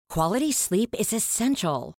Quality sleep is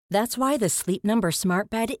essential. That's why the Sleep Number Smart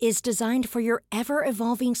Bed is designed for your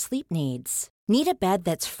ever-evolving sleep needs. Need a bed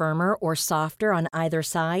that's firmer or softer on either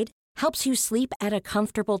side? Helps you sleep at a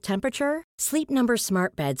comfortable temperature? Sleep Number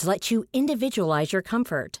Smart Beds let you individualize your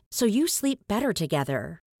comfort, so you sleep better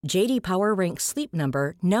together. J.D. Power ranks Sleep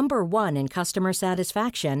Number number 1 in customer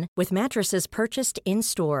satisfaction with mattresses purchased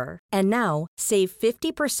in-store. And now, save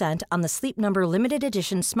 50% on the Sleep Number Limited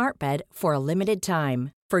Edition Smart Bed for a limited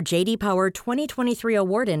time. For J.D. Power 2023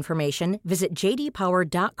 award information, visit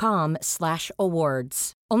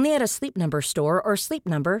jdpower.com/awards. Only at a Sleep Number store or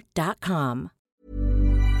sleepnumber.com.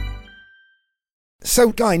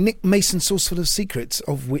 So, Guy, Nick Mason, Saucerful of Secrets,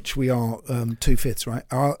 of which we are 2/5, right?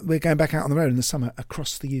 We're going back out on the road in the summer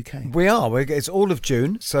across the UK. We are. It's all of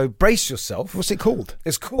June, so brace yourself. What's it called?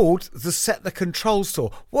 It's called the Set the Controls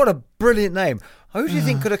Tour. What a brilliant name. Who do you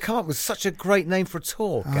think could have come up with such a great name for a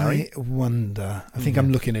tour, Gary? I wonder. I think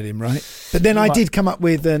I'm looking at him, right? But then I did come up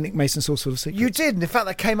with Nick Mason, Saucerful of Secrets. You did, and in fact,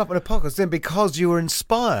 that came up in a podcast then because you were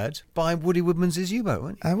inspired by Woody Woodman's U-Boat,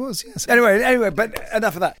 weren't you? I was, yes. Anyway, but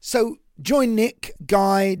enough of that. So join Nick,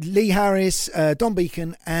 Guy, Lee Harris, Don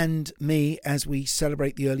Beacon, and me as we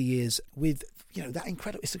celebrate the early years with, that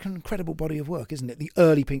incredible. It's an incredible body of work, isn't it? The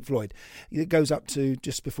early Pink Floyd. It goes up to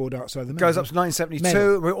just before Dark Side of the Moon. Goes up to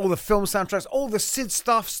 1972 with all the film soundtracks, all the Sid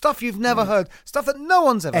stuff you've never heard, stuff that no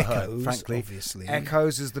one's ever heard. Frankly, obviously.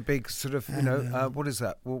 Echoes is the big sort of, what is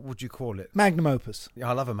that? What would you call it? Magnum opus. Yeah,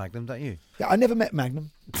 I love a Magnum, don't you? Yeah, I never met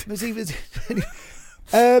Magnum.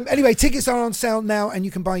 Anyway, tickets are on sale now, and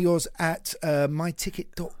you can buy yours at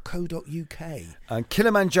myticket.co.uk. And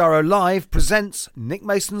Kilimanjaro Live presents Nick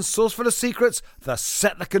Mason's Saucerful of Secrets, the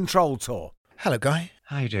Set the Control Tour. Hello, Guy.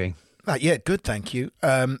 How are you doing? Yeah, good, thank you.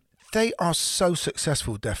 They are so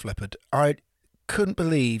successful, Def Leppard. I couldn't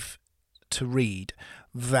believe to read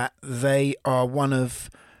that they are one of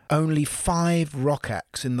only 5 rock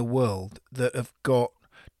acts in the world that have got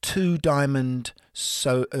 2 diamond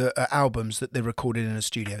albums that they recorded in a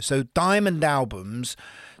studio. So diamond albums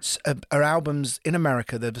are albums in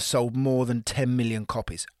America that have sold more than 10 million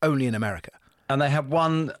copies, only in America. And they have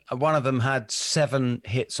one of them had 7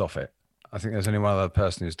 hits off it. I think there's only one other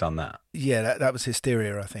person who's done that. Yeah, that was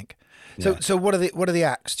Hysteria, I think. Yeah. So what are the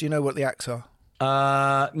acts? Do you know what the acts are?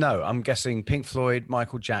 No, I'm guessing Pink Floyd,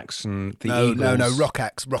 Michael Jackson, the Eagles. No, rock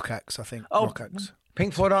acts, I think. Oh, rock acts.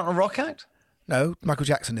 Pink Floyd aren't a rock act? No, Michael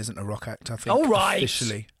Jackson isn't a rock act, I think. Oh, right.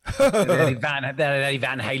 Officially. Eddie Van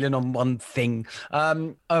Halen on one thing.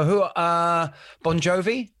 Bon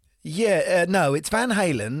Jovi? Yeah, no, it's Van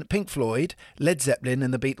Halen, Pink Floyd, Led Zeppelin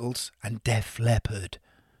and the Beatles, and Def Leppard.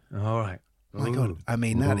 All right. Oh my God. I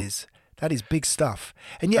mean, that is big stuff.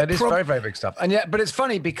 And yet, that is very, very big stuff. And yet, but it's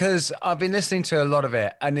funny because I've been listening to a lot of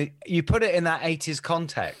it, and you put it in that 80s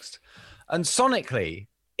context, and sonically,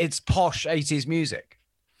 it's posh 80s music.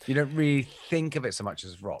 You don't really think of it so much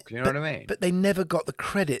as rock. You know what I mean? But they never got the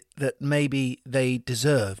credit that maybe they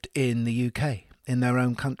deserved in the UK, in their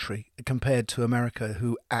own country, compared to America,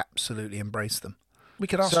 who absolutely embraced them. We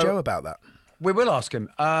could ask Joe about that. We will ask him.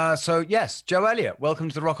 So, yes, Joe Elliott, welcome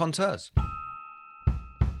to the Rock on Tours.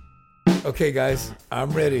 Okay, guys,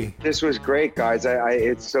 I'm ready. This was great, guys.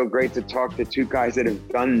 It's so great to talk to 2 guys that have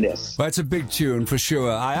done this. Well, it's a big tune for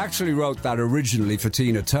sure. I actually wrote that originally for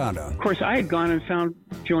Tina Turner. Of course, I had gone and found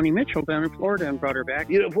Joni Mitchell down in Florida and brought her back.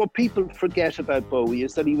 What people forget about Bowie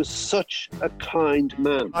is that he was such a kind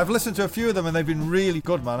man. I've listened to a few of them and they've been really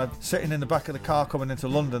good, man. I'm sitting in the back of the car coming into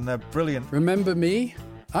London. They're brilliant. Remember me?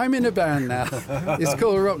 I'm in a band now. It's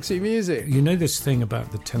called Roxy Music. You know this thing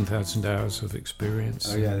about the 10,000 hours of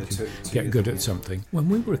experience? Oh, yeah. Get good at something. When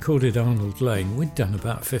we recorded Arnold Lane, we'd done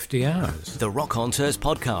about 50 hours. The Rock on Tours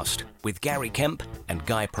podcast with Gary Kemp and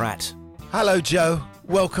Guy Pratt. Hello, Joe.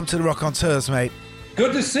 Welcome to the Rock on Tours, mate.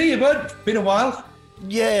 Good to see you, bud. Been a while.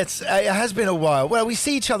 Yeah, it has been a while. Well, we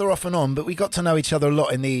see each other off and on, but we got to know each other a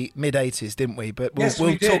lot in the mid-'80s, didn't we? But we'll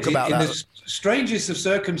talk about that. In the strangest of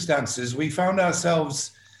circumstances, we found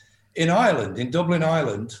ourselves in Ireland, in Dublin,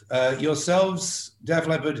 Ireland, yourselves, Def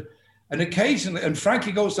Leppard, and occasionally, and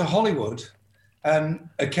Frankie Goes to Hollywood,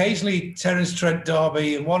 occasionally Terence Trent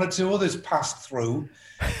D'Arby and 1 or 2 others passed through.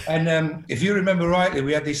 And if you remember rightly,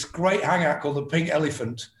 we had this great hangout called the Pink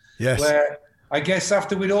Elephant, yes, where I guess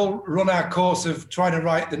after we'd all run our course of trying to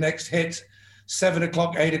write the next hit, 7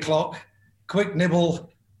 o'clock, 8 o'clock, quick nibble,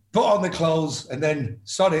 put on the clothes, and then,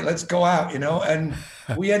 sod it, let's go out, and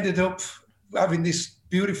we ended up having this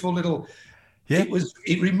beautiful little,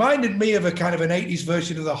 it reminded me of a kind of an 80s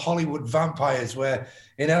version of the Hollywood Vampires, where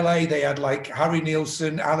in LA they had like Harry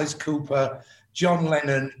Nilsson, Alice Cooper, John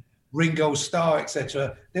Lennon, Ringo Starr,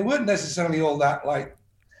 etc. They weren't necessarily all that like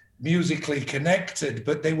musically connected,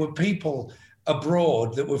 but they were people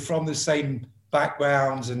abroad that were from the same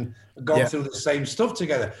backgrounds and gone through the same stuff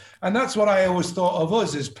together. And that's what I always thought of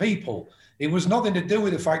us as people. It was nothing to do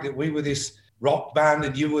with the fact that we were this rock band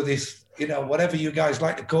and you were this, you know, whatever you guys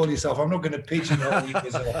like to call yourself. I'm not going to pigeonhole you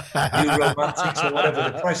as a new romantics or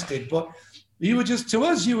whatever the press did, but you were just, to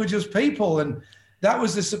us, you were just people. And that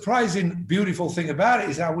was the surprising, beautiful thing about it,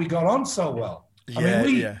 is how we got on so well.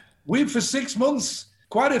 We for 6 months,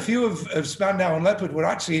 quite a few of Spandau and Leopard were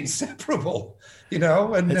actually inseparable, you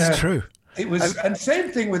know. And it's true. It was, and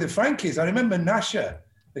same thing with the Frankies. I remember Nasher,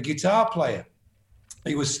 the guitar player.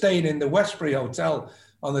 He was staying in the Westbury Hotel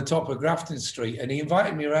on the top of Grafton Street, and he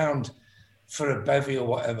invited me around for a bevy or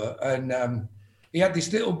whatever. And he had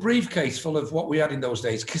this little briefcase full of what we had in those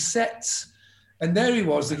days, cassettes. And there he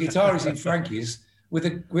was, the guitarist in Frankies, with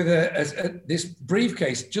this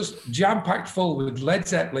briefcase just jam-packed full with Led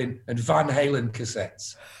Zeppelin and Van Halen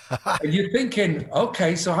cassettes. And you're thinking,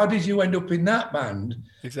 okay, so how did you end up in that band?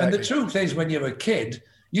 Exactly. And the truth is, when you're a kid,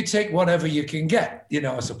 you take whatever you can get, you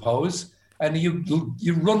know, I suppose, and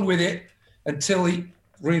you run with it until it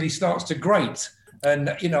really starts to grate.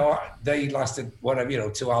 And, you know, they lasted, whatever, you know,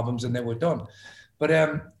 2 albums and they were done. But,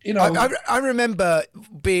 you know... I remember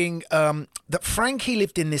being... that Frankie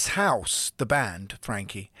lived in this house, the band,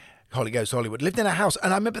 Frankie, Holy Ghost Hollywood, lived in a house,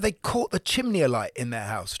 and I remember they caught the chimney alight in their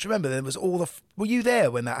house. Do you remember? There was all the... Were you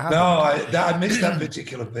there when that happened? No, I missed that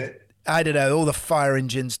particular bit. I don't know, all the fire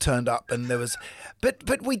engines turned up, and there was...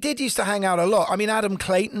 But we did used to hang out a lot. I mean, Adam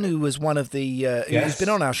Clayton, who was one of the... who's been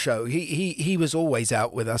on our show, he was always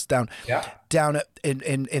out with us down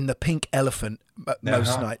in the Pink Elephant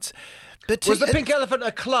most nights. But was the Pink Elephant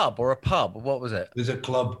a club or a pub? What was it? It was a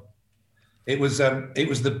club. It was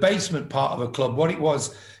the basement part of a club. What it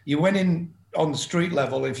was, you went in on the street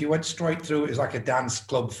level. If you went straight through, it was like a dance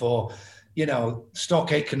club for, you know,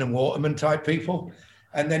 Stock Aitken and Waterman type people.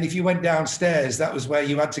 And then if you went downstairs, that was where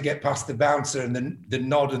you had to get past the bouncer and the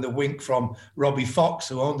nod and the wink from Robbie Fox,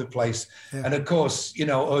 who owned the place. Yeah. And of course, you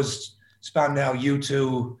know, us, Spandau,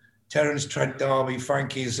 U2, Terence Trent D'Arby,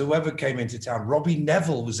 Frankies, whoever came into town. Robbie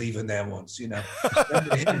Neville was even there once, you know.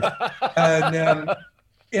 And,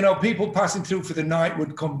 you know, people passing through for the night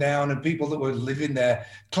would come down, and people that were living there.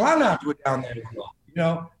 Clannad were down there as well. You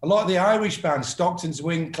know, a lot of the Irish bands, Stockton's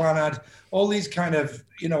Wing, Clannad, all these kind of,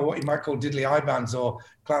 you know, what you might call diddly eye bands, or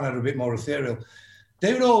Clannad a bit more ethereal.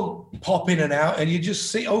 They would all pop in and out, and you just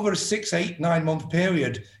see over a 6, 8, 9 month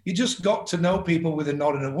period, you just got to know people with a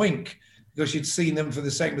nod and a wink, because you'd seen them for the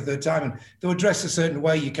second or third time, and they were dressed a certain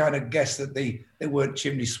way. You kind of guessed that they weren't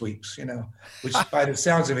chimney sweeps, you know, which by the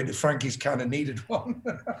sounds of it, the Frankies kind of needed one.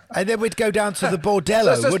 And then we'd go down to the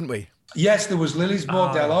Bordello, wouldn't we? Yes, there was Lily's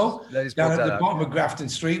Bordello down at the bottom of Grafton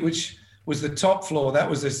Street, which was the top floor. That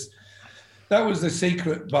was the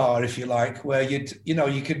secret bar, if you like, where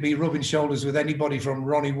you could be rubbing shoulders with anybody from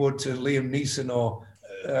Ronnie Wood to Liam Neeson or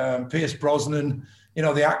Pierce Brosnan. You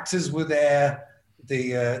know, the actors were there.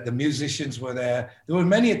 The musicians were there. There were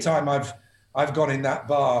many a time I've gone in that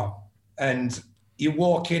bar, and you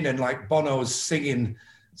walk in and like Bono's singing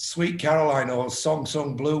Sweet Caroline or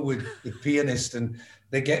Song Blue with the pianist, and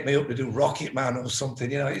they get me up to do Rocket Man or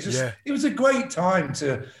something. You know, it's just it was a great time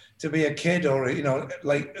to be a kid, or, you know,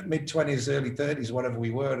 like mid-20s, early 30s, whatever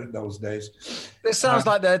we were in those days. This sounds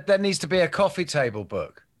like there needs to be a coffee table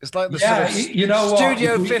book. It's like the sort of you know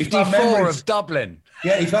Studio what? 54 of Dublin.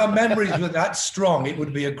 Yeah, if our memories were that strong, it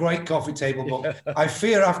would be a great coffee table book. I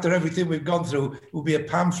fear after everything we've gone through, it will be a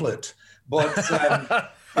pamphlet. But,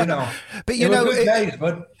 you know. But, you know,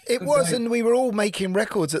 it was, and we were all making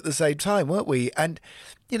records at the same time, weren't we? And,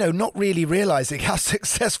 you know, not really realising how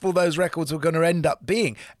successful those records were going to end up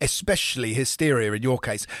being, especially Hysteria in your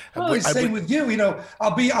case. Well, the same with you. You know,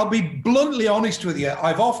 I'll be bluntly honest with you.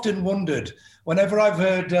 I've often wondered, whenever I've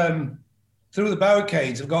heard Through the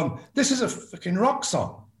Barricades, I've gone, this is a fucking rock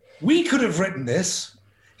song. We could have written this.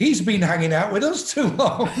 He's been hanging out with us too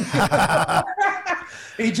long.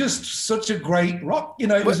 He's just such a great rock. You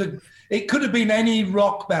know, it could have been any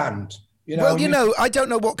rock band. You know, well, you know, I don't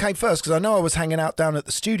know what came first, because I know I was hanging out down at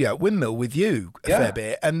the studio at Windmill with you a fair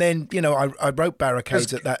bit, and then, you know, I wrote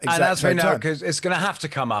Barricades at that exact same time. Because it's going to have to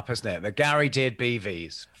come up, isn't it? That Gary did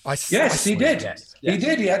BVs. Yes, he did. Yes. He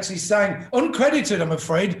did. He actually sang, uncredited, I'm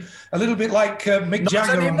afraid, a little bit like Mick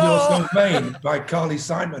Jagger on Your Song Main by Carly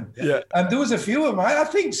Simon. Yeah. And there was a few of them. I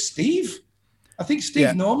think Steve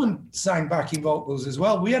Norman sang backing vocals as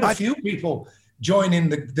well. We had a few people join in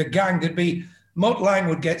the gang. There'd be Mutt Lang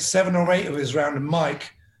would get 7 or 8 of us round a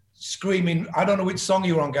mic screaming. I don't know which song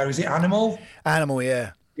you were on, Gary. Is it Animal? Animal,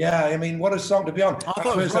 yeah. Yeah, I mean, what a song to be on. I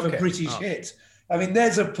thought it was a British hit. I mean,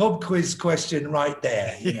 there's a pub quiz question right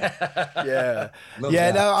there. You know? Yeah. Love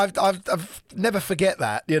Yeah, that. no, I've never forget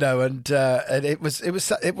that, you know, and it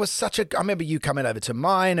was such a. I remember you coming over to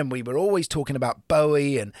mine, and we were always talking about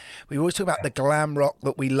Bowie, and we were always talking about the glam rock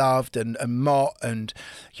that we loved, and Mott, and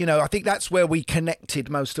you know, I think that's where we connected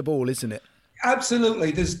most of all, isn't it?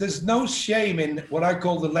 Absolutely. There's no shame in what I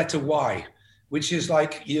call the letter Y, which is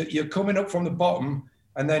like you're coming up from the bottom,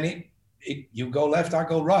 and then you go left, I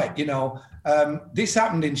go right. You know, this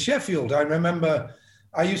happened in Sheffield. I remember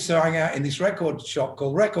I used to hang out in this record shop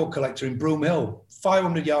called Record Collector in Broom Hill,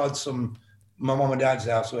 500 yards from my mum and dad's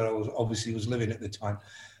house, where I was living at the time.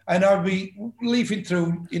 And I'd be leafing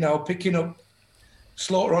through, you know, picking up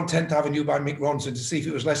Slaughter on 10th Avenue by Mick Ronson to see if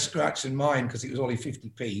it was less scratch than mine, because it was only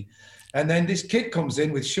 50p. And then this kid comes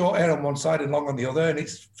in with short hair on one side and long on the other, and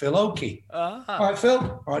it's Phil Oakey. All right,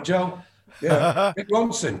 Phil. All right, Joe. Yeah, Mick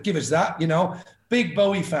Ronson, give us that, you know. Big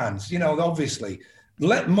Bowie fans, you know, obviously.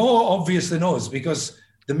 More obvious than us, because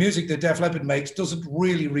the music that Def Leppard makes doesn't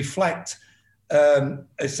really reflect,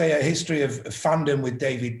 say, a history of fandom with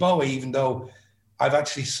David Bowie, even though I've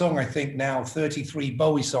actually sung, I think now, 33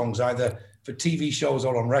 Bowie songs, either for TV shows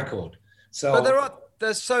or on record. So, but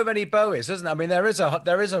there's so many Bowies, isn't there? I mean, there is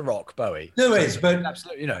a rock Bowie. There is, but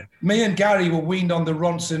absolutely, you know. Me and Gary were weaned on the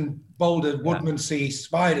Ronson, Boulder, Woodmansea,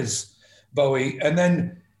 Spiders Bowie, and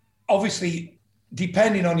then obviously,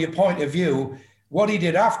 depending on your point of view, what he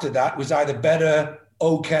did after that was either better,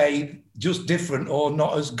 okay, just different, or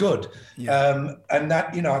not as good. Yeah. And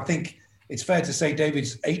that, you know, I think it's fair to say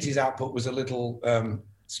David's 80s output was a little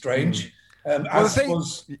strange.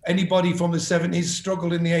 Was anybody from the 70s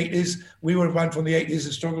struggled in the 80s. We were a band from the 80s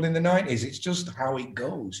that struggled in the 90s. It's just how it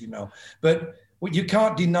goes, you know. But you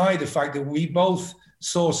can't deny the fact that we both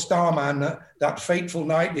saw Starman that fateful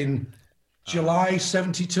night in July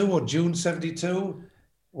 72 or June 72,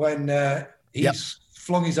 when he's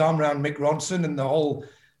flung his arm around Mick Ronson, and the whole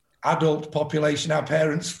adult population, our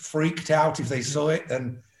parents, freaked out if they saw it.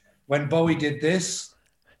 And when Bowie did this,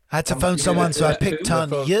 I had to phone someone, so I picked on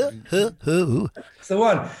who. It's the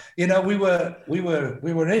one. You know, we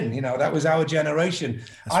were in. You know, that was our generation.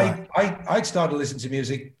 I started listening to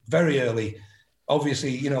music very early. Obviously,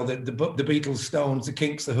 you know, the Beatles, Stones, the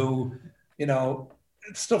Kinks, the Who, you know,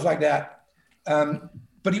 stuff like that.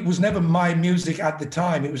 But it was never my music at the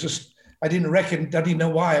time. It was just I didn't know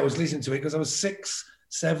why I was listening to it, because I was 6,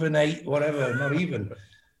 7, 8, whatever, not even.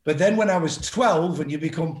 But then when I was 12 and you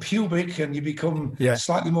become pubic and you become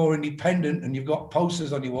slightly more independent and you've got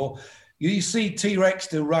posters on your wall, you see T-Rex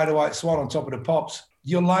do Ride a White Swan on Top of the Pops,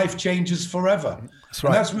 your life changes forever. That's right.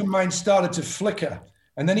 And that's when mine started to flicker.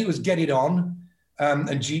 And then it was Get It On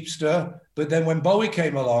and Jeepster. But then when Bowie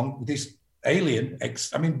came along, this alien,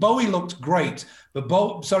 Bowie looked great, but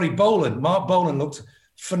Mark Bolan looked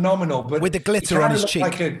phenomenal. But with the glitter on his cheek.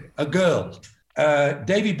 Like a girl.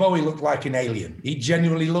 David Bowie looked like an alien. He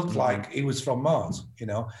genuinely looked like he was from Mars, you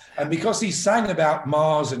know. And because he sang about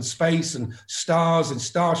Mars and space and stars and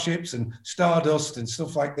starships and stardust and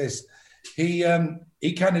stuff like this, he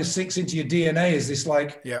kind of sinks into your DNA as this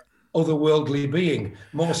otherworldly being,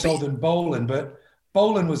 more so than Bolan. But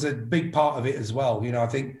Bolan was a big part of it as well. You know, I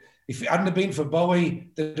think if it hadn't have been for Bowie,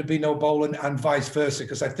 there'd be no Bolan, and vice versa,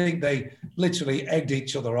 because I think they literally egged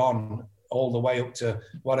each other on all the way up to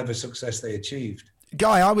whatever success they achieved.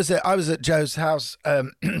 Guy, I was at Joe's house a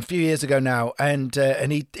few years ago now, and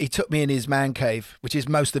he took me in his man cave, which is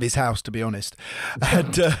most of his house, to be honest.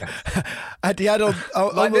 And he had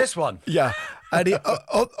on this one, yeah. And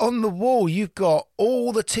on the wall, you've got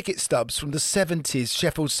all the ticket stubs from the 70s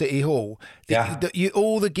Sheffield City Hall.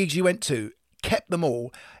 All the gigs you went to, kept them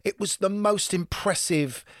all. It was the most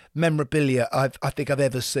impressive memorabilia I think I've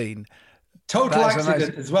ever seen. Total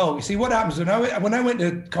accident as well. You see, what happens when I went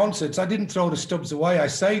to concerts, I didn't throw the stubs away. I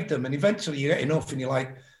saved them, and eventually you get enough, and you're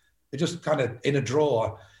like, they're just kind of in a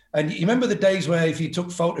drawer. And you remember the days where if you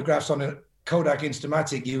took photographs on a Kodak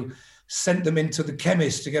Instamatic, you sent them into the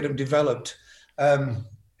chemist to get them developed.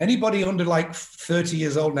 Anybody under like 30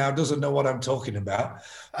 years old now doesn't know what I'm talking about.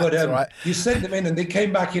 But right. You sent them in, and they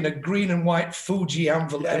came back in a green and white Fuji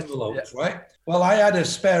envelope, right? Well, I had a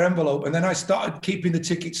spare envelope, and then I started keeping the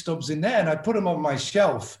ticket stubs in there, and I put them on my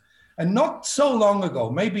shelf. And not so long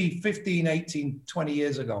ago, maybe 15, 18, 20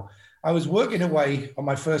 years ago, I was working away on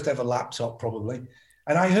my first ever laptop, probably,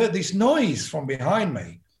 and I heard this noise from behind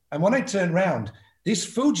me. And when I turned around, this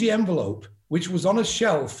Fuji envelope, which was on a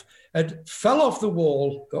shelf, had fell off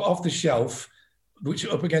the shelf, which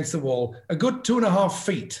up against the wall, a good 2.5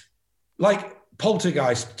 feet, like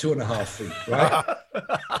Poltergeist 2.5 feet, right?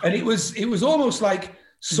 And it was almost like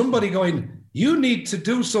somebody going, you need to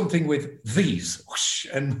do something with these, whoosh,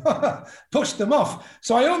 and push them off.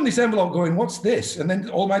 So I opened this envelope going, what's this? And then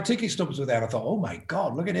all my ticket stubs were there. I thought, oh my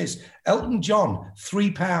God, look at this. Elton John,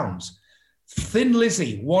 £3. Thin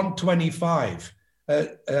Lizzy, 125.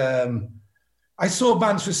 I saw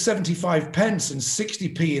bands for 75 pence and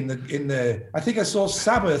 60p in the. I think I saw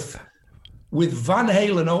Sabbath with Van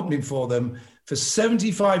Halen opening for them for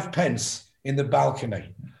 75 pence in the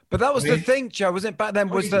balcony. But that was the thing, Joe, wasn't it? Back then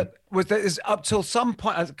was that up till some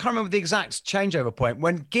point, I can't remember the exact changeover point,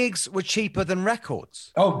 when gigs were cheaper than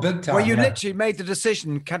records. Oh, big time. Where you literally made the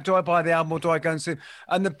decision, do I buy the album or do I go and see?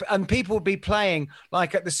 And people would be playing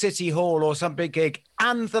like at the City Hall or some big gig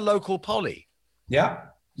and the local Poly. Yeah.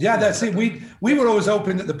 Yeah, that's it. We were always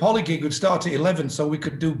hoping that the Poly gig would start at 11 so we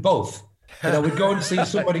could do both. You know, we'd go and see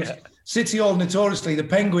somebody. City Hall, notoriously, the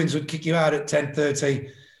Penguins would kick you out at 10:30,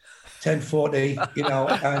 10:40, you know,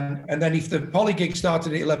 and then if the Poly gig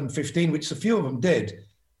started at 11:15, which a few of them did,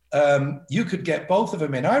 you could get both of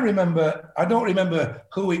them in. I don't remember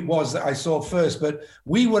who it was that I saw first, but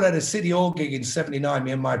we were at a City Hall gig in 79,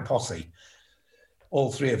 me and my posse,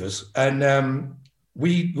 all three of us. And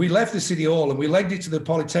we left the City Hall and we legged it to the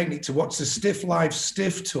Polytechnic to watch the Stiff Live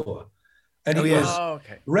Stiff tour. And it was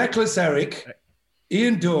Reckless Eric,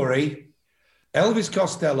 Ian Dury, Elvis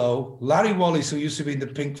Costello, Larry Wallace, who used to be in the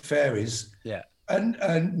Pink Fairies, and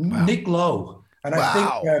Nick Lowe. And I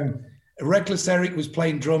think Reckless Eric was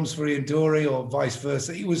playing drums for Ian Dury or vice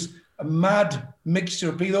versa. It was a mad mixture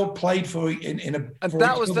of people. They all played for in a. And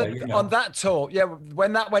that was on that tour. Yeah,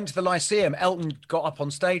 when that went to the Lyceum, Elton got up on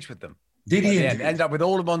stage with them. Did he? End up with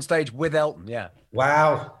all of them on stage with Elton. Yeah.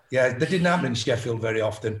 Wow. Yeah, that didn't happen in Sheffield very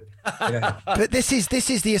often. Yeah. But this is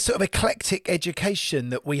the sort of eclectic education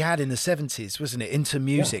that we had in the 70s, wasn't it, into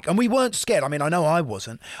music? And we weren't scared. I mean, I know I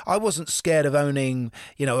wasn't. I wasn't scared of owning,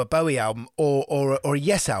 you know, a Bowie album or a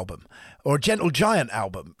Yes album or a Gentle Giant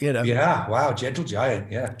album, you know. Yeah, wow, Gentle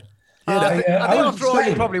Giant, yeah. I think after all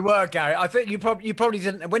you probably were, Gary. I think you probably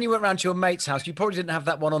didn't, when you went round to your mate's house, you probably didn't have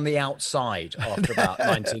that one on the outside after about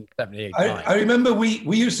 1978. I remember we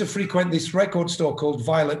used to frequent this record store called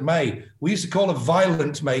Violet May. We used to call her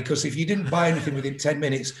Violent May because if you didn't buy anything within 10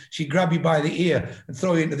 minutes, she'd grab you by the ear and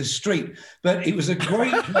throw you into the street. But it was a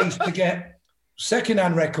great place to get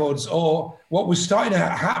secondhand records or what was starting to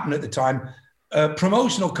happen at the time,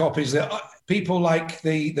 promotional copies that people like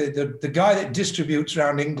the guy that distributes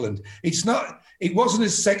around England. It wasn't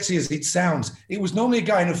as sexy as it sounds. It was normally a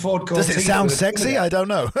guy in a Ford Cortina. Does it sound sexy? I don't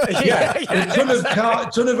know. Yeah,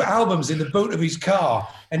 a ton of albums in the boot of his car,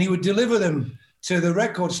 and he would deliver them to the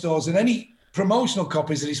record stores. And any promotional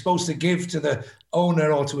copies that he's supposed to give to the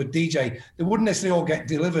owner or to a DJ, they wouldn't necessarily all get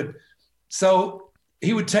delivered. So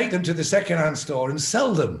he would take them to the secondhand store and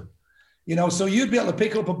sell them. You know, so you'd be able to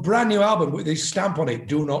pick up a brand new album with this stamp on it,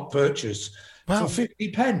 "Do not purchase," for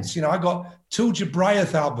 50 pence. You know, I got 2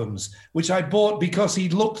 Jobriath albums, which I bought because he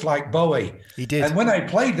looked like Bowie. He did. And when I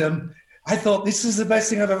played them, I thought, this is the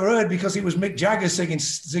best thing I've ever heard because it was Mick Jagger singing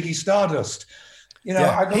Ziggy Stardust. You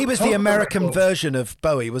know, he was the American version of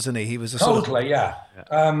Bowie, wasn't he? He was a totally, yeah.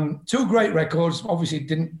 2 great records. Obviously,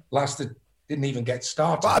 didn't even get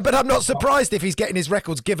started. But I'm not surprised if he's getting his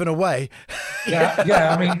records given away.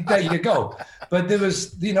 Yeah. I mean, there you go. But there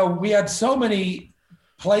was, you know, we had so many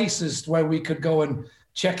places where we could go and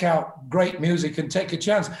check out great music and take a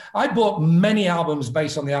chance. I bought many albums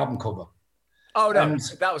based on the album cover. Oh, no,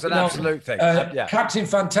 that was an absolute thing. Captain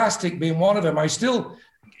Fantastic being one of them. I still,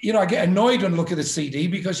 you know, I get annoyed when I look at the CD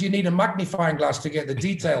because you need a magnifying glass to get the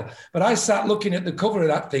detail. But I sat looking at the cover of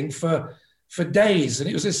that thing for days. And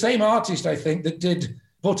it was the same artist, I think, that did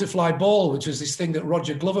Butterfly Ball, which was this thing that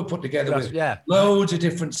Roger Glover put together with loads of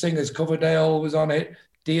different singers. Coverdale was on it.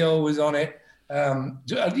 Dio was on it.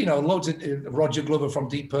 You know, loads of Roger Glover from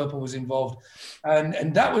Deep Purple was involved.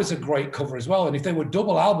 And that was a great cover as well. And if they were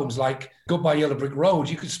double albums like Goodbye Yellow Brick Road,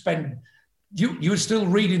 you could spend, you were still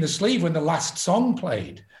reading the sleeve when the last song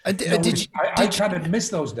played. And I kind of miss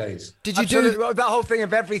those days. Did you do that whole thing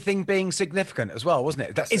of everything being significant as well, wasn't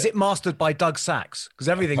it? Is it mastered by Doug Sachs? Because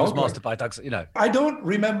everything was mastered by Doug, you know. I don't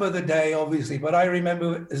remember the day, obviously, but I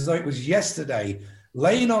remember as though it was yesterday,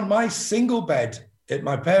 laying on my single bed at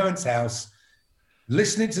my parents' house,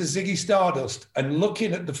 listening to Ziggy Stardust and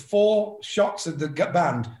looking at the 4 shots of the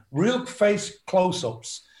band, real face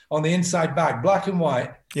close-ups on the inside bag, black and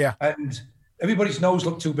white. Yeah. And everybody's nose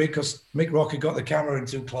looked too big because Mick Rock had got the camera in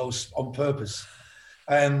too close on purpose.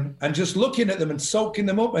 And just looking at them and soaking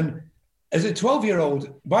them up. And as a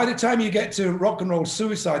 12-year-old, by the time you get to Rock and Roll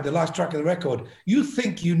Suicide, the last track of the record, you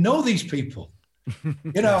think you know these people.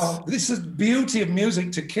 You know, this is the beauty of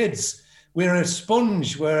music to kids. We're a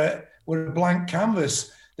sponge. We're we're a blank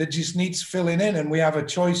canvas that just needs filling in, and we have a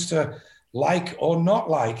choice to like or not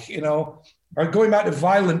like, you know. Going back to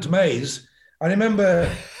Violent Maze, I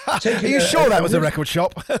remember taking... Are you sure that was a record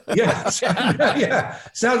shop? Yeah, yeah.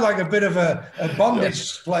 Sounds like a bit of a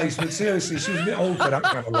bondage place, but seriously, she was a bit old for that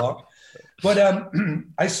kind of lot. But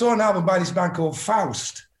I saw an album by this band called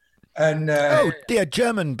Faust. And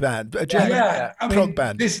German band, a German prog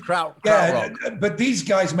band. This Krautrock. But these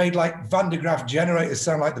guys made like Van de Graaff generators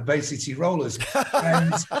sound like the Bay City Rollers,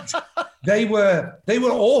 and they were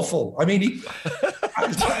awful. I mean,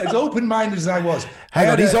 as open-minded as I was, hang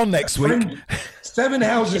on, he's on next week. 7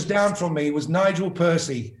 houses down from me was Nigel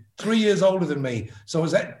Percy, 3 years older than me. So I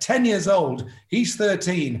was at 10 years old. He's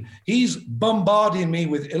 13. He's bombarding me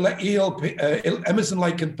with Emerson,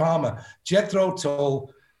 Lake and Palmer, Jethro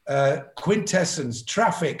Tull, Quintessence,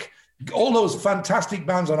 Traffic, all those fantastic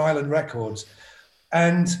bands on Island Records.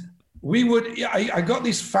 And I got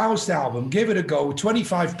this Faust album, gave it a go,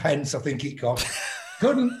 25 pence I think it cost.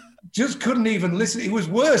 Couldn't even listen. It was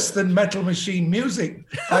worse than Metal Machine Music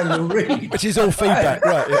by Lou Reed. Which is all feedback,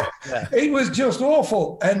 right? Yeah. It was just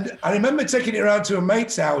awful. And I remember taking it around to a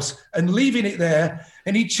mate's house and leaving it there,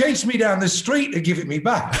 and he chased me down the street to give it me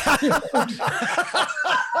back.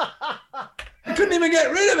 I couldn't even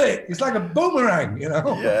get rid of it. It's like a boomerang, you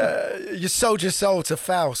know? Yeah, you sold your soul to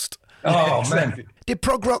Faust. Oh, man. Did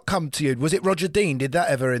prog rock come to you? Was it Roger Dean? Did that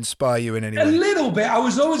ever inspire you in any way? A little bit. I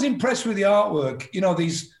was always impressed with the artwork. You know,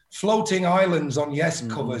 these floating islands on Yes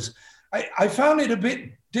covers. I found it a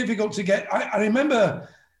bit difficult to get. I remember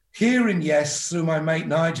hearing Yes through my mate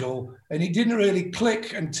Nigel, and it didn't really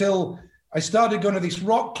click until I started going to this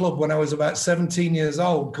rock club when I was about 17 years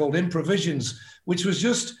old called Improvisions, which was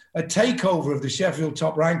just a takeover of the Sheffield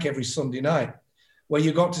Top Rank every Sunday night, where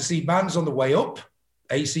you got to see bands on the way up,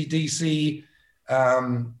 AC/DC,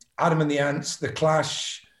 Adam and the Ants, The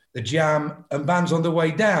Clash, The Jam, and bands on the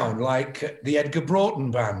way down, like the Edgar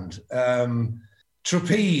Broughton Band,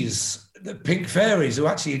 Trapeze, the Pink Fairies, who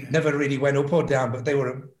actually never really went up or down, but they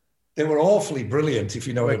were awfully brilliant, if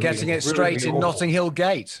you know what I mean. We're getting it straight in Notting Hill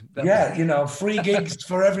Gate. Yeah, you know, free gigs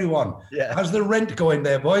for everyone. Yeah. How's the rent going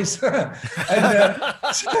there, boys? And,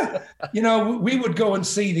 you know, we would go and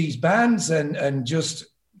see these bands and just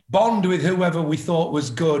bond with whoever we thought was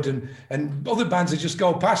good. And other bands would just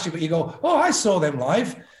go past you, but you go, oh, I saw them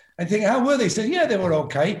live. And think, how were they? Say, yeah, they were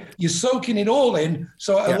okay. You're soaking it all in.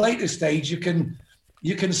 So at a later stage, you can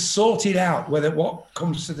sort it out, what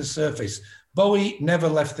comes to the surface. Bowie never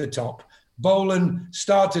left the top. Bolan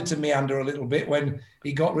started to meander a little bit when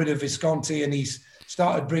he got rid of Visconti and he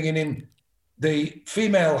started bringing in the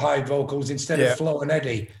female high vocals instead of Flo and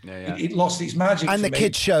Eddie. It lost its magic. And for the me.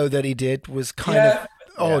 kids show that he did was kind of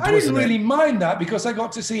odd, I didn't really mind that because I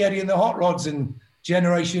got to see Eddie and the Hot Rods and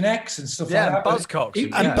Generation X and stuff like that.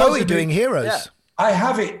 Buzzcocks. And Bowie doing Heroes. Yeah. I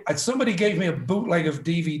have it. Somebody gave me a bootleg of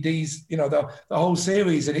DVDs, you know, the whole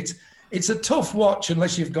series, and it's a tough watch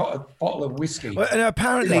unless you've got a bottle of whiskey. Well, and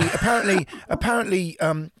apparently,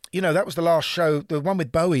 you know, that was the last show. The one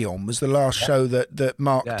with Bowie on was the last show that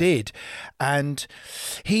Mark did, and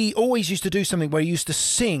he always used to do something where he used to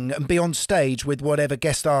sing and be on stage with whatever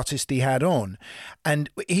guest artist he had on.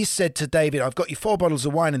 And he said to David, "I've got you 4 bottles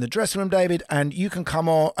of wine in the dressing room, David, and you can come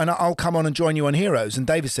on, and I'll come on and join you on Heroes." And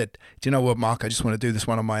David said, "Do you know what, Mark? I just want to do this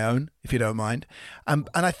one on my own, if you don't mind." And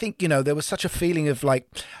I think, you know, there was such a feeling of like,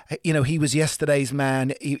 you know, he was yesterday's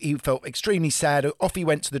man. He felt extremely sad. Off he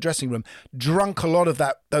went to the dressing room, drunk a lot of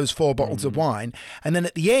those 4 bottles of wine, and then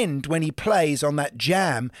at the end, when he plays on that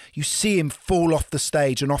jam, you see him fall off the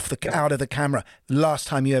stage and out of the camera. Last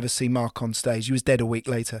time you ever see Mark on stage, he was dead a week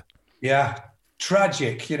later. Yeah.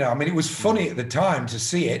 Tragic, you know. I mean, it was funny at the time to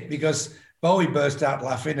see it because Bowie burst out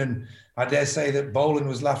laughing, and I dare say that Bolan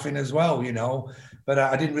was laughing as well, you know. But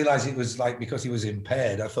I didn't realize it was like because he was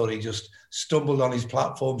impaired. I thought he just stumbled on his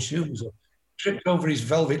platform shoes or tripped over his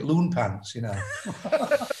velvet loon pants, you know.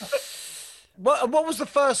 What was the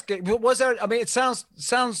first gig? Was there? I mean, it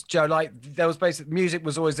sounds Joe, like there was basically music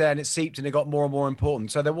was always there and it seeped and it got more and more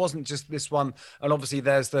important. So there wasn't just this one. And obviously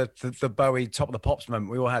there's the Bowie Top of the Pops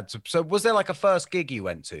moment we all had. So was there like a first gig you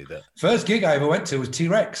went to? First gig I ever went to was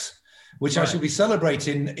T-Rex, which I should be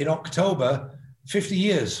celebrating in October, 50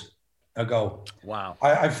 years ago. Wow.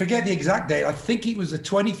 I forget the exact date. I think it was the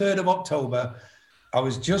 23rd of October. I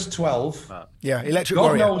was just 12. Yeah, Electric God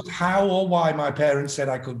Warrior. knows how or why my parents said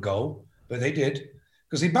I could go. But they did.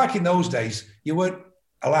 Because back in those days, you weren't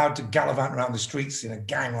allowed to gallivant around the streets in a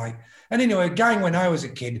gang like. And anyway, a gang when I was a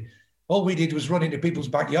kid, all we did was run into people's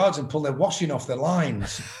backyards and pull their washing off their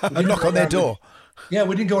lines. And knock on their door. We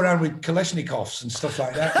didn't go around with Kalashnikovs and stuff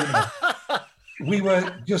like that. You know. We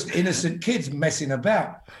were just innocent kids messing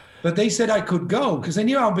about. But they said I could go because they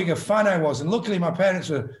knew how big a fan I was. And luckily, my parents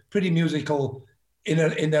were pretty musical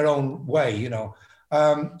in their own way, you know.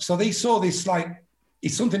 So they saw this like,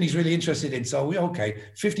 it's something he's really interested in. So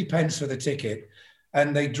 50 pence for the ticket.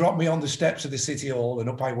 And they dropped me on the steps of the City Hall and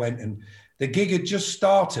up I went. And the gig had just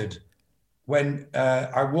started when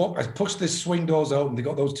I pushed the swing doors open. They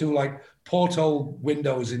got those two like porthole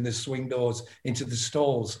windows in the swing doors into the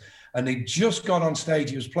stalls. And they'd just gone on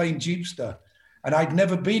stage. He was playing Jeepster. And I'd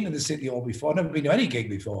never been to the City Hall before, never been to any gig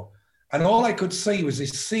before. And all I could see was this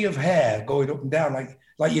sea of hair going up and down,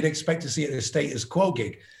 like you'd expect to see at a Status Quo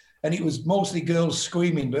gig. And it was mostly girls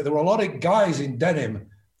screaming, but there were a lot of guys in denim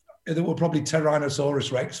that were probably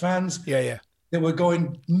Tyrannosaurus Rex fans. Yeah. They were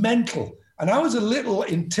going mental. And I was a little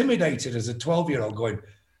intimidated as a 12-year-old going,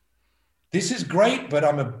 this is great, but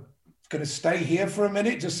I'm going to stay here for a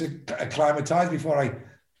minute just to acclimatize before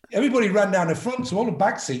everybody ran down the front, so all the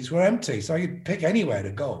back seats were empty. So I could pick anywhere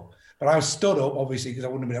to go. But I was stood up, obviously, because I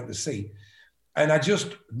wouldn't have been able to see. And I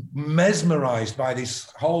just mesmerized by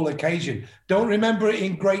this whole occasion. Don't remember it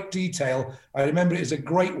in great detail. I remember it as a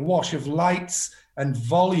great wash of lights and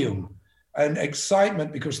volume and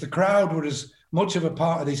excitement because the crowd were as much of a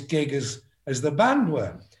part of this gig as the band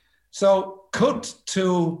were. So cut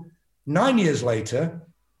to 9 years later,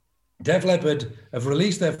 Def Leppard have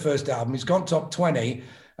released their first album. It's gone top 20.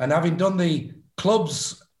 And having done the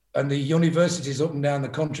clubs and the universities up and down the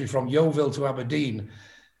country from Yeovil to Aberdeen,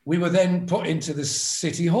 we were then put into the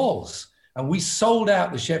city halls. And we sold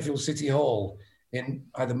out the Sheffield City Hall in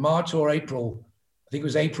either March or April. I think it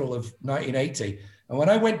was April of 1980. And when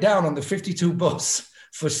I went down on the 52 bus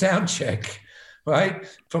for sound check, right,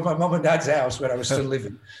 from my mum and dad's house where I was still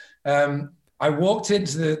living, I walked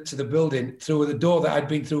into the building through the door that I'd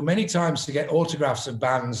been through many times to get autographs of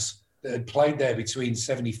bands that had played there between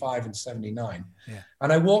 75 and 79. Yeah.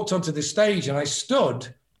 And I walked onto the stage and I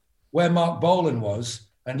stood where Mark Bolan was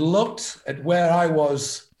and looked at where I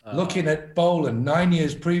was looking at Bolan 9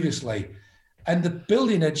 years previously. And the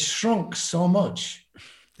building had shrunk so much.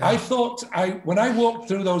 Yeah. I thought when I walked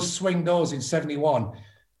through those swing doors in 71,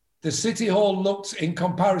 the City Hall looked in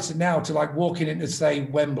comparison now to like walking into, say,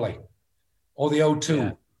 Wembley or the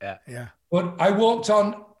O2. Yeah. But I walked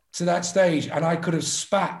on to that stage and I could have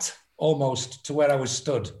spat almost to where I was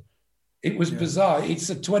stood. It was bizarre. It's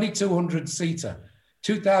a 2,200 seater,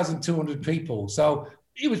 2,200 people. So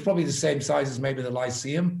it was probably the same size as maybe the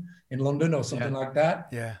Lyceum in London or something like that.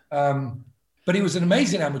 Yeah. But it was an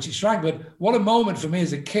amazing how much it shrank. But what a moment for me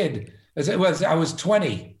as a kid, as it was, I was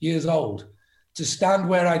 20 years old, to stand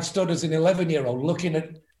where I'd stood as an 11-year-old looking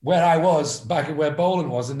at where I was back at where Bolan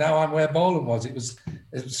was, and now I'm where Bolan was. It was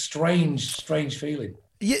a strange feeling.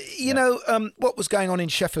 You know, what was going on in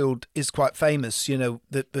Sheffield is quite famous. You know,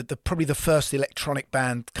 the probably the first electronic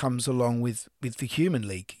band comes along with the Human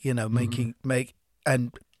League. You know,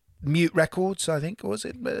 and Mute Records, I think, was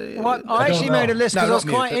it? Well, I actually made a list because I was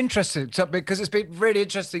quite interested. Because it's been really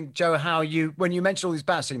interesting, Joe, how when you mentioned all these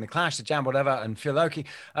bands, the Clash, the Jam, whatever, and Phil Oakey,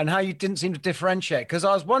 and how you didn't seem to differentiate. Because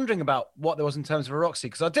I was wondering about what there was in terms of a rock scene.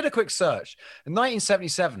 Because I did a quick search in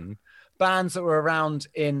 1977. Bands that were around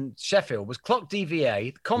in Sheffield was Clock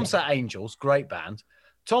DVA, the Comsat Angels, great band,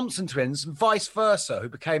 Thompson Twins, and Vice Versa, who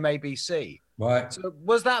became ABC. Right. So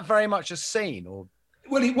was that very much a scene, or?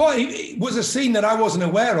 Well, it was a scene that I wasn't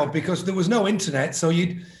aware of because there was no internet. So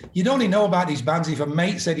you'd only know about these bands if a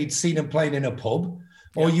mate said he'd seen them playing in a pub,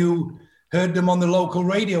 or you heard them on the local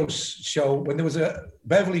radio show when there was a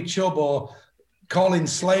Beverly Chubb or Colin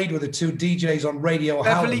Slade were the two DJs on Radio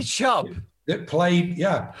Beverly Chubb. That played,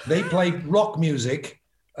 they played rock music,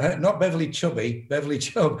 not Beverly Chubby, Beverly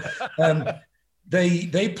Chubb.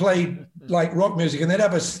 They played like rock music, and they'd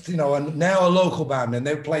have now a local band, and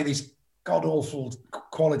they'd play this god awful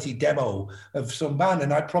quality demo of some band,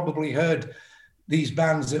 and I probably heard these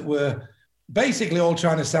bands that were basically all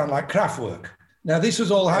trying to sound like Kraftwerk. Now this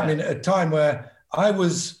was all happening at a time where I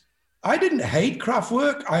didn't hate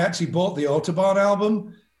Kraftwerk. I actually bought the Autobahn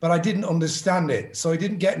album, but I didn't understand it. So I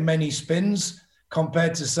didn't get many spins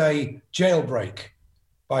compared to, say, Jailbreak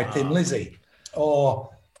by Thin Lizzy or...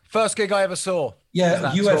 First gig I ever saw.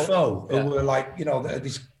 Yeah, UFO, who were like,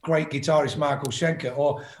 this great guitarist, Michael Schenker,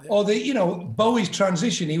 or the, Bowie's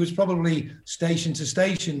transition. He was probably Station to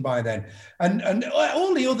Station by then. And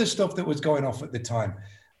all the other stuff that was going off at the time.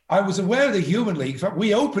 I was aware of the Human League. In fact,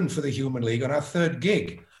 we opened for the Human League on our third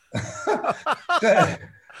gig.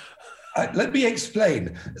 Let me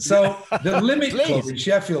explain. So the Limit Club in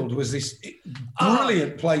Sheffield was this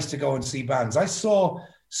brilliant place to go and see bands. I saw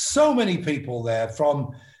so many people there,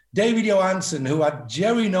 from David Johansen, who had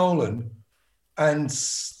Jerry Nolan and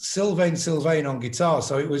Sylvain on guitar.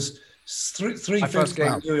 So it was three My first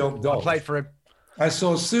fifths gig, New York Dolls. I played for him. I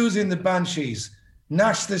saw Susie and the Banshees,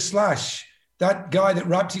 Nash the Slash, that guy that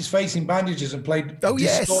wrapped his face in bandages and played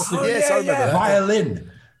distorted I remember that.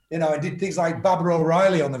 violin. You know, I did things like Barbara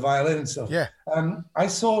O'Reilly on the violin and stuff. Yeah. I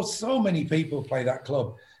saw so many people play that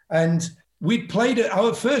club. And we'd played it.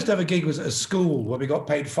 Our first ever gig was at a school where we got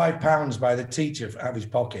paid £5 by the teacher out of his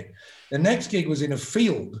pocket. The next gig was in a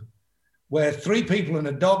field where 3 people and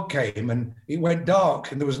a dog came, and it went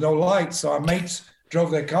dark and there was no light. So our mates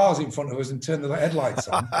drove their cars in front of us and turned the headlights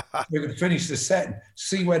on. We could finish the set and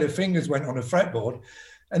see where the fingers went on a fretboard.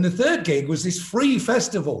 And the third gig was this free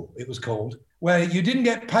festival, it was called, where you didn't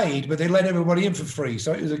get paid, but they let everybody in for free.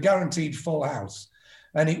 So it was a guaranteed full house.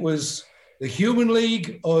 And it was the Human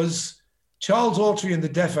League, us, Charles Autry and the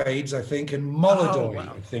Deaf Aids, I think, and Moladoy,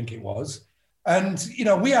 I think it was. And, you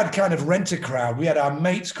know, we had kind of rent a crowd. We had our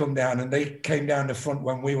mates come down and they came down the front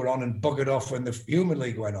when we were on and buggered off when the Human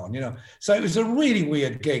League went on, you know. So it was a really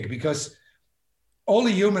weird gig because all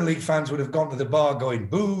the Human League fans would have gone to the bar going,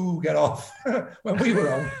 boo, get off, when we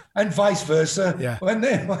were on, and vice versa when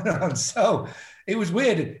they went on. So it was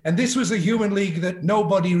weird. And this was a Human League that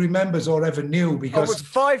nobody remembers or ever knew because... it was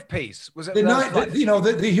 5-piece. Was it?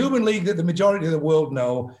 The Human League that the majority of the world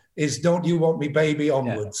know is Don't You Want Me Baby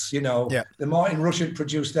onwards, you know, the Martin Rushent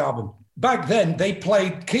produced album. Back then, they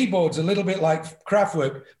played keyboards a little bit like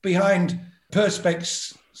Kraftwerk behind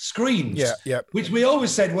Perspex screens, which we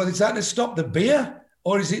always said, well, is that to stop the beer?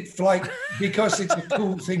 Or is it like because it's a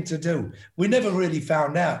cool thing to do? We never really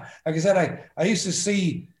found out. Like I said, I used to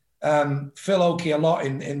see Phil Oakey a lot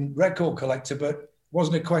in Record Collector, but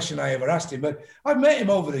wasn't a question I ever asked him. But I've met him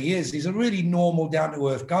over the years. He's a really normal,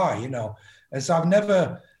 down-to-earth guy, you know. And so I've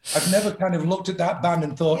never kind of looked at that band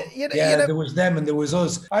and thought, there was them and there was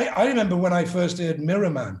us. I remember when I first heard Mirror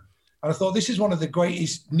Man, and I thought, this is one of the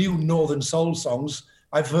greatest new Northern Soul songs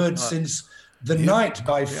I've heard since The Night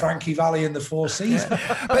by Frankie Valli and the Four Seasons.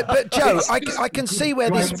 But Joe, I can see where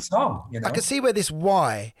this song, you know? I can see where this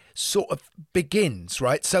why sort of begins,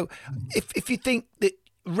 right? So if you think that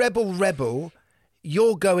Rebel,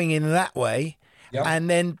 you're going in that way. Yep. And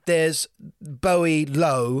then there's Bowie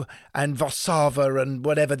low and Warszawa and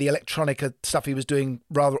whatever the electronica stuff he was doing,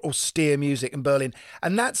 rather austere music in Berlin,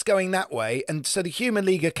 and that's going that way. And so the Human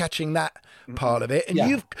League are catching that part of it.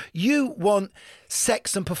 And you want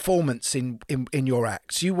sex and performance in your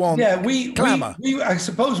acts. You want glamour. I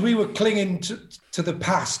suppose we were clinging to the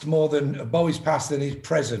past more than Bowie's past than his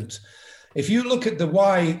present. If you look at the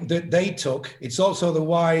why that they took, it's also the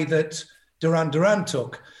why that Duran Duran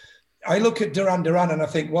took. I look at Duran Duran and I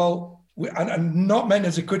think, well, and not meant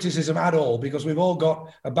as a criticism at all, because we've all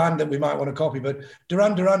got a band that we might want to copy, but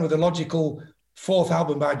Duran Duran were the logical 4th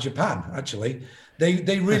album by Japan, actually.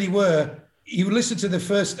 They really were. You listen to the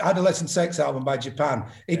first Adolescent Sex album by Japan,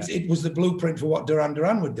 it was the blueprint for what Duran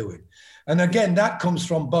Duran were doing. And again, that comes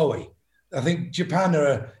from Bowie. I think Japan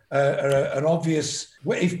are an obvious...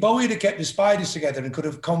 If Bowie had kept the Spiders together and could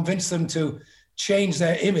have convinced them to change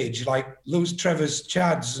their image, like lose Trevor's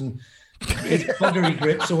chads and his buggery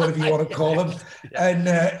grips or whatever you want to call them. And,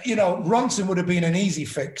 Ronson would have been an easy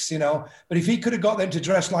fix, you know. But if he could have got them to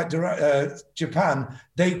dress like Japan,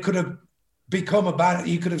 they could have become a band.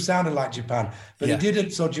 He could have sounded like Japan. But he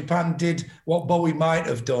didn't, so Japan did what Bowie might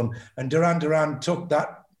have done. And Duran Duran took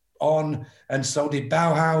that on, and so did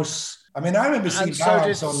Bauhaus. I mean, I remember seeing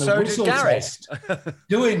Bauhaus on the Whistle Test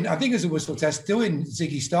doing, I think it was a Whistle Test, doing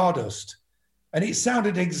Ziggy Stardust. And it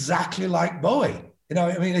sounded exactly like Bowie. You know,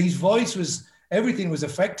 I mean, his voice was, everything was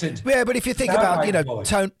affected. Yeah, but if you think about,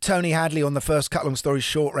 Tony Hadley on the first Cut Long Story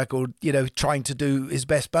Short record, trying to do his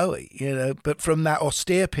best Bowie, but from that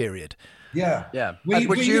austere period. Yeah. Yeah.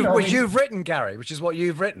 Which you've written, Gary, which is what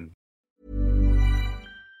you've written.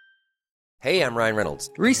 Hey, I'm Ryan Reynolds.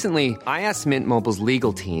 Recently, I asked Mint Mobile's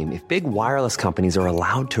legal team if big wireless companies are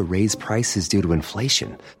allowed to raise prices due to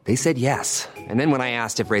inflation. They said yes. And then when I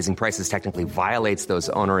asked if raising prices technically violates those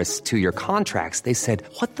onerous 2-year contracts, they said,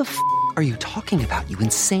 "What the f*** are you talking about, you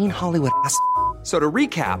insane Hollywood ass?" So to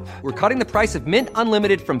recap, we're cutting the price of Mint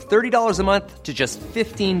Unlimited from $30 a month to just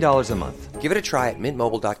 $15 a month. Give it a try at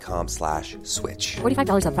mintmobile.com/switch.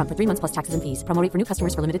 $45 up front for 3 months plus taxes and fees. Promo rate for new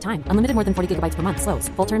customers for limited time. Unlimited more than 40 gigabytes per month. Slows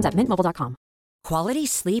full terms at mintmobile.com. Quality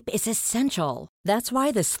sleep is essential. That's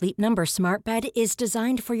why the Sleep Number Smart Bed is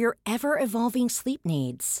designed for your ever-evolving sleep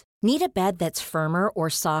needs. Need a bed that's firmer or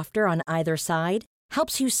softer on either side?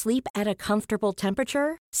 Helps you sleep at a comfortable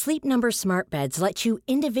temperature? Sleep Number Smart Beds let you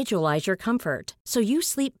individualize your comfort so you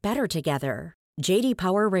sleep better together. JD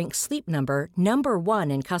Power ranks Sleep Number number 1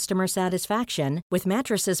 in customer satisfaction with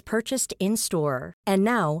mattresses purchased in-store. And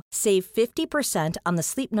now, save 50% on the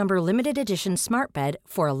Sleep Number Limited Edition Smart Bed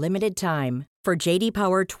for a limited time. For JD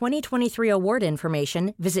Power 2023 award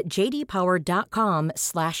information, visit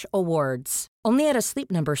jdpower.com/awards. Only at a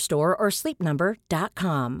Sleep Number store or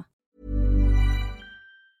sleepnumber.com.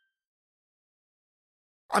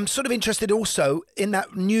 I'm sort of interested also in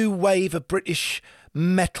that new wave of British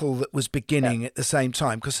metal that was beginning at the same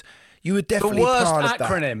time, because you were definitely part of that. The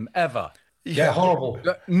worst acronym ever. Yeah, horrible.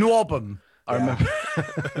 NWOBHM, I remember.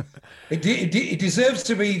 It deserves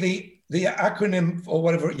to be the acronym, or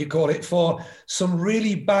whatever you call it, for some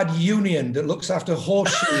really bad union that looks after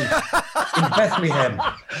horseshoes in Bethlehem.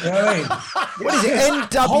 You know what I mean? What is it?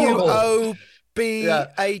 NWOBHM?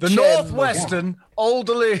 The Northwestern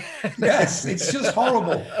Alderley. Yes, it's just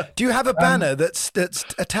horrible. Do you have a banner that's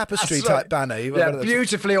a tapestry type banner? Yeah,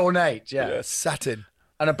 beautifully ornate. Yeah, satin.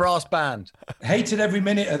 And a brass band. Hated every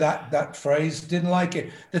minute of that phrase. Didn't like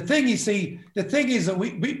it. The thing is that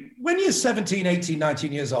we when you're 17, 18,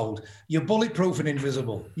 19 years old, you're bulletproof and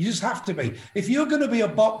invisible. You just have to be. If you're going to be a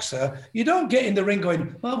boxer, you don't get in the ring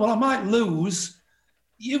going, well, I might lose.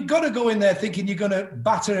 You've got to go in there thinking you're going to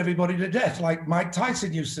batter everybody to death like Mike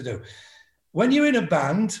Tyson used to do. When you're in a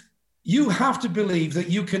band, you have to believe that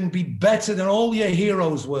you can be better than all your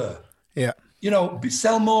heroes were. Yeah. You know,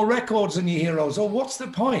 sell more records than your heroes. Or what's the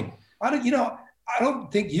point? I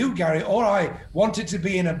don't think you, Gary, or I wanted to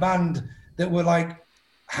be in a band that were like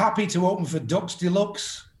happy to open for Ducks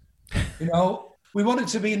Deluxe. You know, we wanted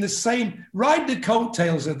to be in the same, ride the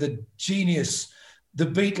coattails of the genius, the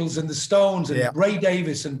Beatles and the Stones and Ray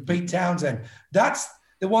Davis and Pete Townsend. That's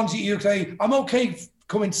the ones that you say, I'm okay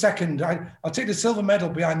coming second. I'll take the silver medal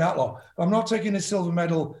behind that lot. I'm not taking the silver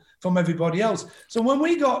medal from everybody else. So when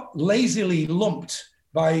we got lazily lumped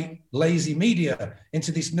by lazy media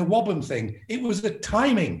into this NWOBHM thing, it was a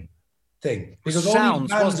timing thing. Because all these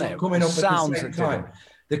bands were coming up at the same time.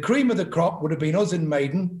 The cream of the crop would have been us and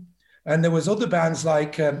Maiden. And there was other bands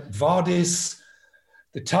like Vardis,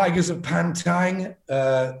 the Tigers of Pantang,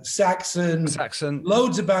 Saxon,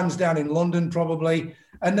 loads of bands down in London probably.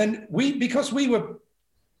 And then because we were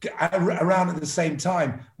around at the same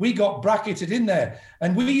time, we got bracketed in there.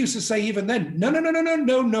 And we used to say even then, no, don't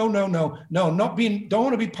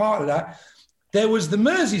want to be part of that. There was the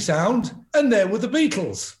Mersey sound and there were the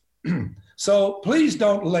Beatles. So please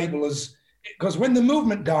don't label us, because when the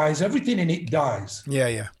movement dies, everything in it dies.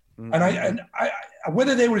 Yeah. And I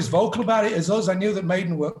whether they were as vocal about it as us, I knew that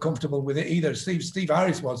Maiden weren't comfortable with it either. Steve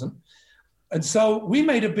Harris wasn't. And so we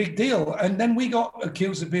made a big deal. And then we got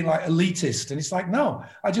accused of being like elitist. And it's like, no,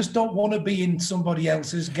 I just don't want to be in somebody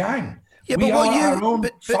else's gang. Yeah, we but what are you, our own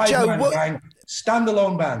but five-man gang,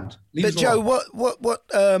 standalone band. But Joe, what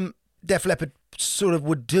Def Leppard sort of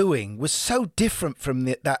were doing was so different from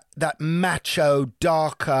that macho,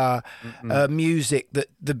 darker music that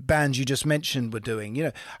the bands you just mentioned were doing. You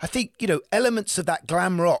know, I think, you know, elements of that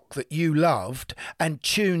glam rock that you loved and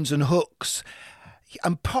tunes and hooks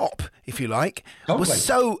and pop, if you like, was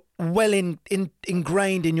so well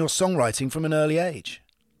ingrained in your songwriting from an early age.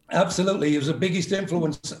 Absolutely. It was the biggest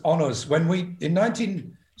influence on us. When we,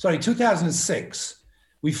 2006,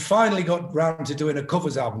 we finally got round to doing a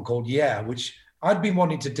covers album called Yeah, which I'd been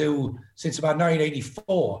wanting to do since about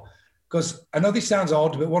 1984. Because I know this sounds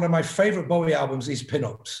odd, but one of my favorite Bowie albums is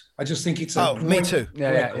Pin-Ups. I just think it's me too.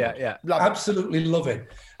 Yeah. Absolutely love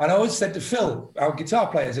it. And I always said to Phil, our guitar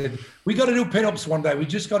player, I said, we got to do Pin-Ups one day. We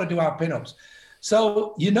just got to do our Pin-Ups.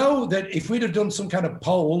 So you know that if we'd have done some kind of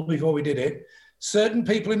poll before we did it, certain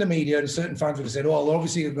people in the media and certain fans would have said, well,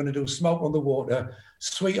 obviously you're going to do Smoke on the Water,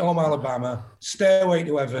 Sweet Home Alabama, Stairway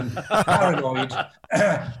to Heaven, Paranoid.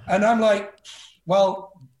 And I'm like, well,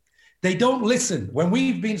 they don't listen. When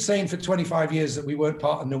we've been saying for 25 years that we weren't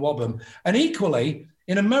part of NWOBHM, and equally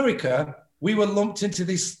in America, we were lumped into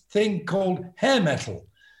this thing called hair metal,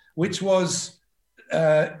 which was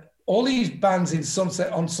all these bands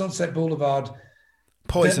on Sunset Boulevard,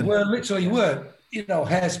 Poison, that were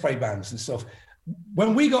hairspray bands and stuff.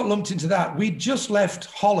 When we got lumped into that, we'd just left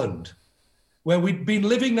Holland, where we'd been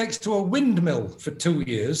living next to a windmill for 2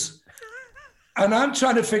 years. And I'm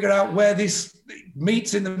trying to figure out where this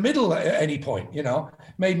meets in the middle at any point,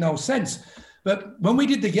 made no sense. But when we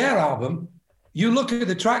did the Yeah album, you look at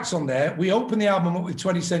the tracks on there, we open the album up with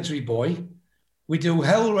 20th Century Boy. We do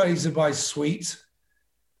Hellraiser by Sweet,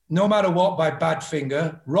 No Matter What by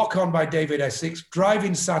Badfinger, Rock On by David Essex,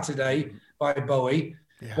 Driving Saturday by Bowie,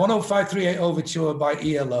 10538 Overture by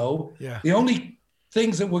ELO. Yeah. The only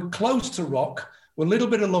things that were close to rock were Little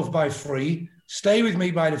Bit of Love by Free, Stay With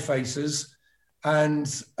Me by The Faces,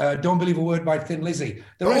 and Don't Believe a Word by Thin Lizzy.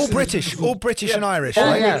 All British and Irish. All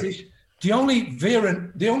right? British. The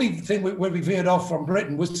only thing where we veered off from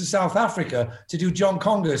Britain was to South Africa to do John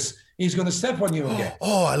Conger's He's Gonna Step on You Again.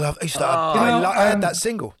 Oh, I love it. I had that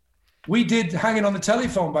single. We did Hanging on the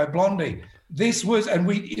Telephone by Blondie. This was, and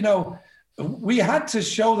we had to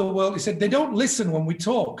show the world. He said, they don't listen when we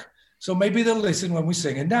talk, so maybe they'll listen when we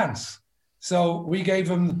sing and dance. So we gave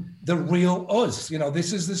them the real us.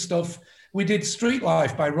 This is the stuff. We did Street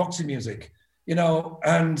Life by Roxy Music,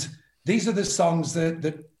 and these are the songs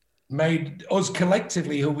that made us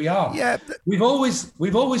collectively who we are. Yeah. We've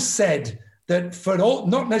always said that for all,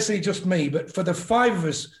 not necessarily just me, but for the five of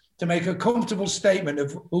us to make a comfortable statement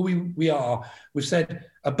of who we are, we've said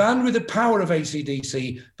a band with the power of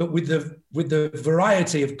AC/DC, but with the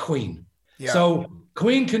variety of Queen. Yeah. So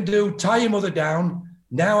Queen can do Tie Your Mother Down,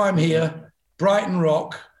 Now I'm Here, Brighton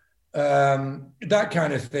Rock, that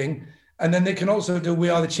kind of thing. And then they can also do We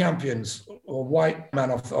Are the Champions or White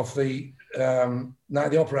Man off the Night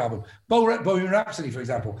of the Opera album. Bohemian Rhapsody, for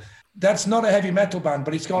example. That's not a heavy metal band,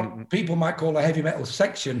 but it's got people might call a heavy metal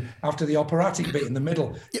section after the operatic bit in the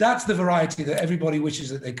middle. That's the variety that everybody wishes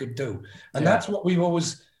that they could do. And that's what we've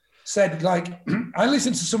always said. Like, I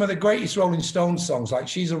listen to some of the greatest Rolling Stones songs, like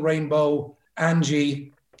She's a Rainbow,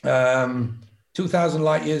 Angie, 2000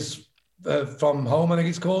 Light Years from Home, I think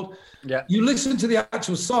it's called. Yeah. You listen to the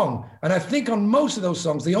actual song, and I think on most of those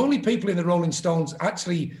songs, the only people in the Rolling Stones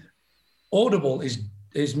actually audible is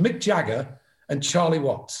Mick Jagger and Charlie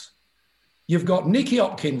Watts. You've got Nicky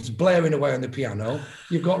Hopkins blaring away on the piano.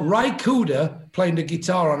 You've got Ry Cooder playing the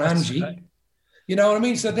guitar on Angie. Right. You know what I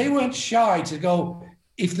mean? So they weren't shy to go,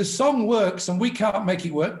 if the song works and we can't make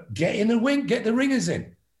it work, get in the wing, get the ringers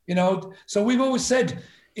in. So we've always said,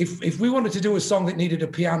 if we wanted to do a song that needed a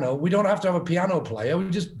piano, we don't have to have a piano player. We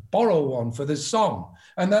just borrow one for the song.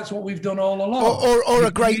 And that's what we've done all along. Or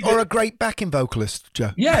a great backing vocalist,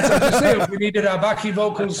 Joe. Yes, I was saying, we needed our backing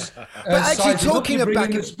vocals. But actually, talking of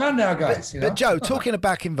backing, Spandau guys, but Joe, talking of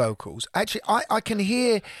backing vocals, actually, I can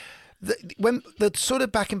hear when the sort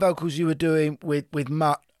of backing vocals you were doing with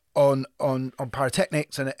Mutt on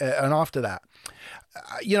Pyrotechnics and after that.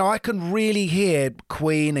 I can really hear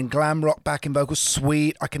Queen and glam rock backing vocals,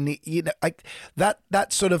 Sweet. I can,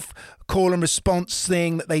 that sort of call and response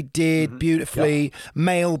thing that they did beautifully,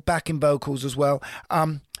 male backing vocals as well.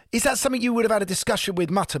 Is that something you would have had a discussion with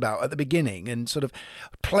Mutt about at the beginning and sort of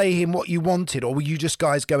play him what you wanted, or were you just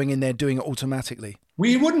guys going in there doing it automatically?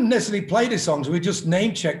 We wouldn't necessarily play the songs, we just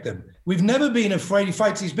name check them. We've never been afraid of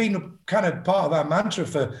fights. It's been kind of part of our mantra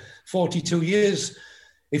for 42 years.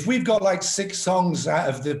 If we've got like 6 songs out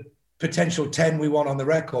of the potential 10 we want on the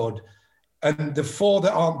record, and the 4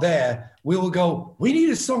 that aren't there, we will go, we need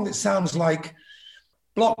a song that sounds like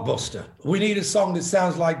Blockbuster. We need a song that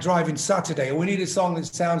sounds like Driving Saturday. Or we need a song that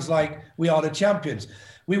sounds like We Are the Champions.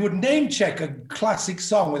 We would name check a classic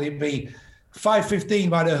song, whether it be 5:15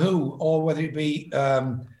 by The Who, or whether it be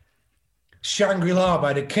Shangri-La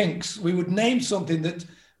by The Kinks. We would name something that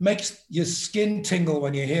makes your skin tingle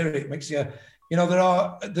when you hear it. Makes you...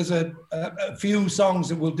 there's a few songs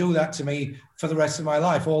that will do that to me for the rest of my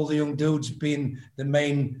life. All the Young Dudes being the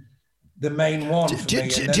main one for me.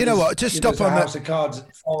 Do you know what? Just stop on House of Cards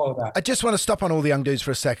that follow that. I just want to stop on All the Young Dudes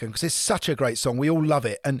for a second because it's such a great song. We all love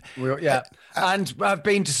it, and and I've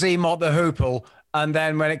been to see Mott the Hoople, and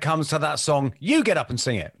then when it comes to that song, you get up and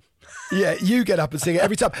sing it. Yeah, you get up and sing it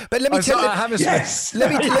every time. But let me tell you,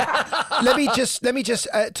 let me just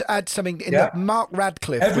add something in that Mark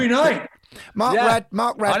Radcliffe every night. Mark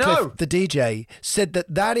Radcliffe, the DJ, said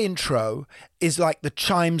that intro is like the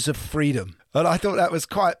chimes of freedom. And I thought that was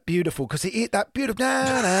quite beautiful because that beautiful,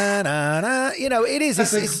 na, na, na, na, it is.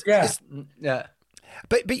 It's,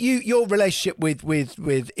 But your relationship with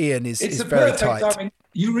Ian is very tight. I mean,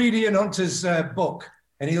 you read Ian Hunter's book,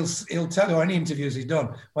 and he'll tell you any interviews he's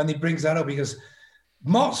done when he brings that up. He goes,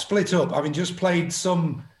 Mott split up, having just played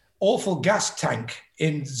some awful gas tank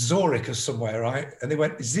in Zurich or somewhere, right? And they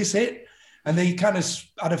went, is this it? And they kind of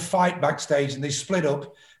had a fight backstage, and they split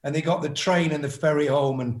up, and they got the train and the ferry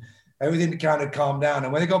home, and everything kind of calmed down.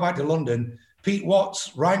 And when they got back to London, Pete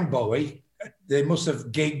Watts rang Bowie. They must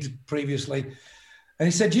have gigged previously. And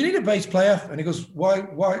he said, do you need a bass player? And he goes, why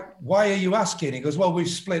are you asking? He goes, well, we've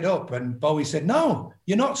split up. And Bowie said, no,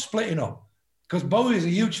 you're not splitting up. Because Bowie is a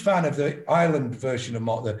huge fan of the Ireland version of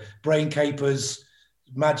Mott, the Brain Capers,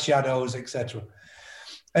 Mad Shadows, etc.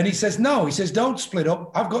 And he says, no, don't split up.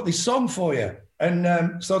 I've got this song for you.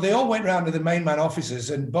 And so they all went round to the main man offices,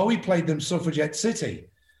 and Bowie played them Suffragette City.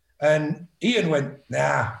 And Ian went,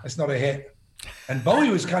 nah, it's not a hit. And Bowie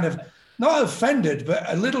was kind of not offended, but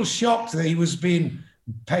a little shocked that he was being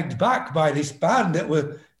pegged back by this band that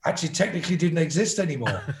were actually technically didn't exist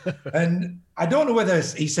anymore. And I don't know whether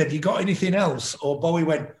he said, "You got anything else?" or Bowie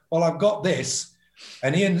went, "Well, I've got this."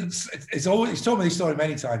 And he's told me this story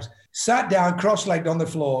many times. Sat down, cross-legged on the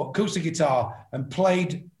floor, acoustic guitar, and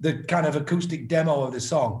played the kind of acoustic demo of the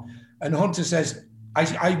song. And Hunter says,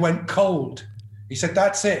 I went cold. He said,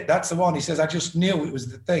 "That's it. That's the one." He says, "I just knew it was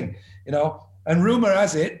the thing, you know." And rumor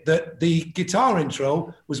has it that the guitar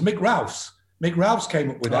intro was Mick Ralph's. Mick Ralph's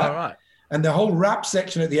came up with that. All right. And the whole rap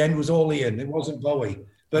section at the end was all Ian. It wasn't Bowie.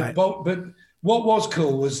 But Right. but what was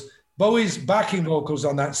cool was Bowie's backing vocals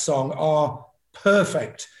on that song are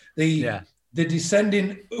perfect. The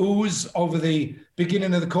descending ooze over the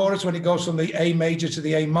beginning of the chorus when it goes from the A major to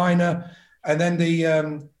the A minor, and then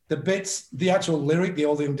the bits, the actual lyric, the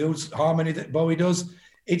All Them Dudes harmony that Bowie does,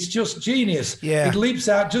 it's just genius. Yeah. It leaps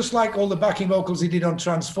out just like all the backing vocals he did on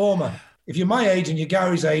Transformer. If you're my age and you're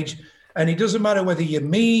Gary's age, and it doesn't matter whether you're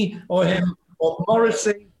me or him or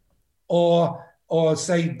Morrissey or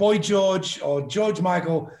say Boy George or George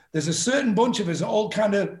Michael, there's a certain bunch of us that all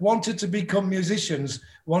kind of wanted to become musicians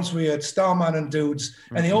once we heard Starman and Dudes,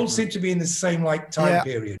 and they all seem to be in the same like time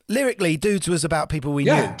period. Lyrically, Dudes was about people we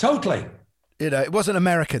knew. Yeah, totally. You know, it wasn't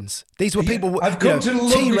Americans. These were people. I've come to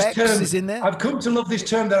love T-Rex this term. is in there. I've come to love this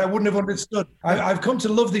term that I wouldn't have understood. I've come to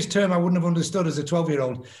love this term I wouldn't have understood as a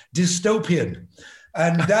 12-year-old. Dystopian,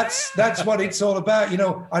 and that's what it's all about. You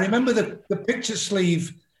know, I remember the picture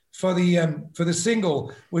sleeve for the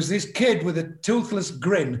single was this kid with a toothless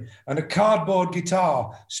grin and a cardboard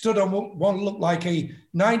guitar stood on what looked like a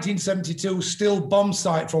 1972 still bomb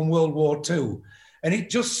site from World War II. And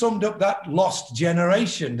it just summed up that lost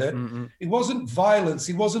generation, that it wasn't violence.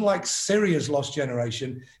 It wasn't like Syria's lost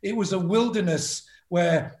generation. It was a wilderness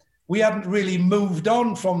where we hadn't really moved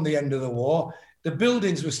on from the end of the war. The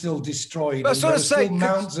buildings were still destroyed. But I And there sort were of say, still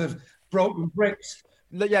mounds of broken bricks.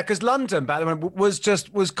 Yeah, because London back then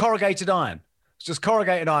was corrugated iron. It's just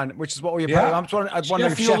corrugated iron, which is what we. Yeah. I'm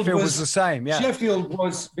wondering if Sheffield was the same. Yeah, Sheffield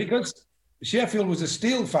was, because Sheffield was a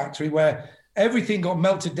steel factory where everything got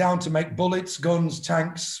melted down to make bullets, guns,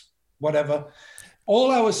 tanks, whatever.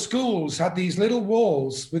 All our schools had these little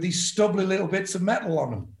walls with these stubbly little bits of metal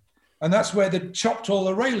on them. And that's where they chopped all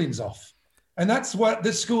the railings off. And that's what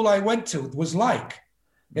the school I went to was like,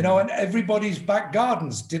 you know, and everybody's back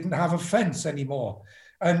gardens didn't have a fence anymore.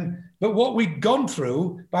 But what we'd gone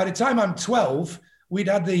through, by the time I'm 12, we'd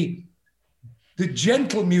had the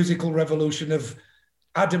gentle musical revolution of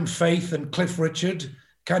Adam Faith and Cliff Richard,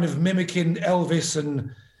 kind of mimicking Elvis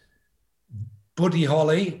and Buddy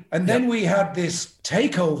Holly. And then we had this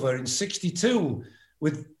takeover in 62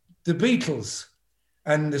 with the Beatles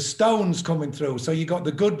and the Stones coming through. So you got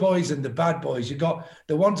the good boys and the bad boys. You got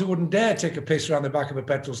the ones who wouldn't dare take a piss around the back of a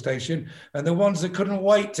petrol station and the ones that couldn't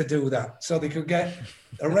wait to do that so they could get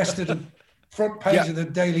arrested and front page of the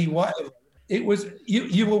Daily whatever. It was,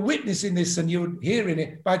 you were witnessing this and you were hearing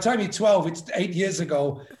it. By the time you're 12, it's 8 years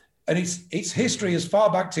ago, and it's history as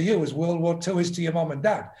far back to you as World War II is to your mom and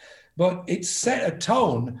dad. But it set a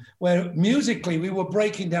tone where musically we were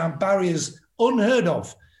breaking down barriers unheard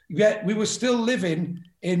of. Yet we were still living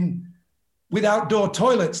with outdoor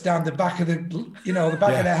toilets down the back of the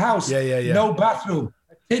back of the house. No bathroom,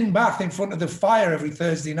 a tin bath in front of the fire every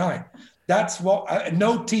Thursday night. That's what.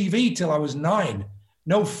 No TV till I was 9.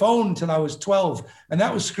 No phone till I was 12, and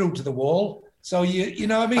that was screwed to the wall. So you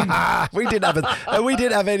know what I mean? we didn't have we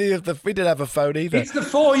didn't have a phone either. It's the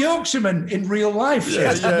 4 Yorkshiremen in real life.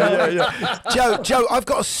 Yeah. Joe, I've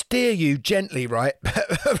got to steer you gently, right?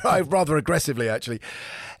 Rather aggressively, actually.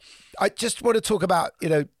 I just want to talk about,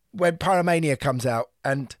 when Pyromania comes out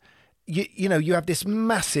and you have this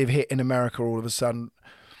massive hit in America all of a sudden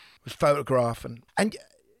with Photograph and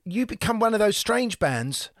you become one of those strange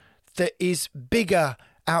bands that is bigger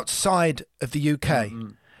outside of the UK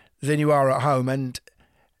than you are at home. And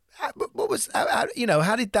what was,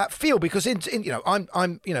 how did that feel? Because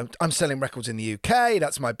I'm selling records in the UK.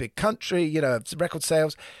 That's my big country, record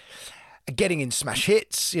sales, getting in smash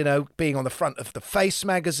hits, being on the front of the Face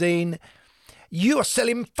magazine. You are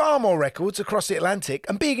selling far more records across the Atlantic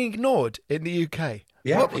and being ignored in the UK.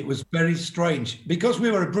 Yeah, it was very strange. Because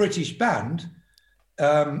we were a British band,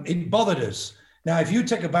 it bothered us. Now, if you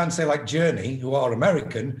take a band, say, like Journey, who are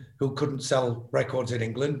American, who couldn't sell records in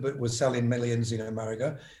England, but was selling millions in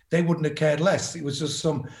America, they wouldn't have cared less. It was just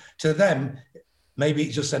to them, maybe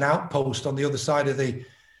it's just an outpost on the other side of the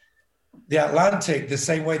Atlantic, the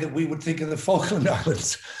same way that we would think of the Falkland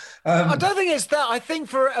Islands. I don't think it's that. I think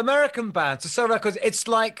for American bands to sell records, it's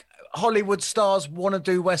like Hollywood stars want to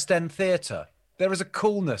do West End theatre. There is a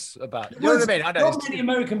coolness about it. You know what I mean? I know. Not many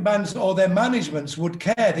American bands or their managements would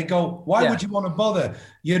care. They go, why would you want to bother?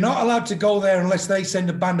 You're not allowed to go there unless they send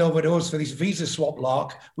a band over to us for this visa swap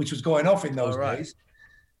lark, which was going off in those days.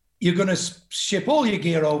 You're going to ship all your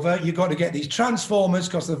gear over. You've got to get these transformers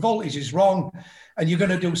because the voltage is wrong. And you're going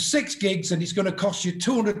to do 6 gigs and it's going to cost you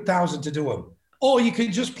 $200,000 to do them. Or you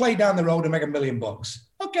can just play down the road and make $1 million.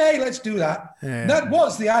 Okay, let's do that. Yeah. That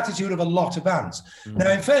was the attitude of a lot of bands.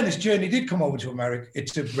 Now, in fairness, Journey did come over to America,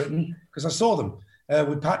 to Britain, because I saw them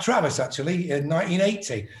with Pat Travis, actually, in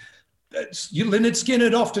 1980. Lynyrd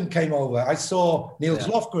Skynyrd often came over. I saw Niels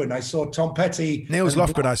Lofgren. I saw Tom Petty. Niels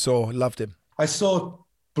Lofgren I saw. Loved him. I saw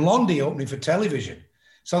Blondie opening for Television.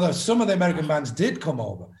 So some of the American bands did come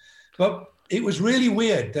over. But it was really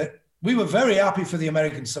weird that we were very happy for the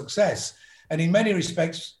American success. And in many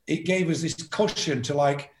respects, it gave us this cushion to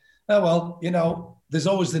like, oh, well, you know, there's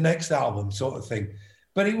always the next album sort of thing.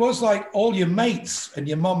 But it was like all your mates and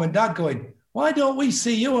your mom and dad going, why don't we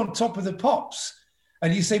see you on Top of the Pops?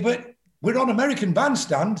 And you say, but we're on American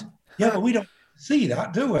Bandstand. Yeah, but we don't see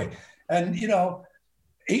that, do we? And, you know,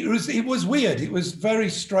 it was weird. It was very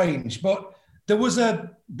strange. But there was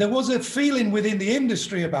a feeling within the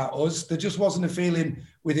industry about us. There just wasn't a feeling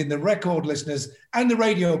within the record listeners and the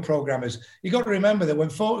radio programmers. You got to remember that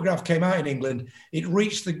when Photograph came out in England, it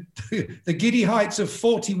reached the giddy heights of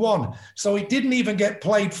 41. So it didn't even get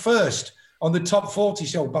played first on the top 40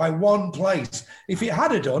 show by one place. If it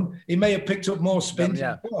had done, it may have picked up more spins,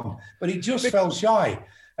 but it just fell shy.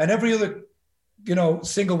 And every other, you know,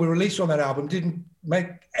 single we released on that album didn't make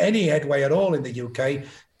any headway at all in the UK,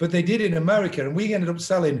 but they did in America. And we ended up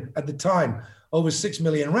selling at the time over 6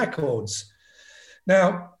 million records.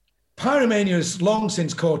 Now, Pyromania has long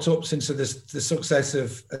since caught up since the success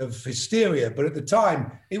of Hysteria, but at the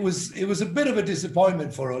time it was a bit of a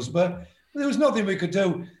disappointment for us, but there was nothing we could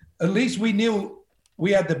do. At least we knew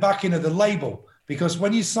we had the backing of the label, because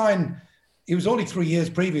when you sign, it was only 3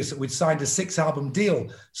 years previous that we'd signed a 6-album deal.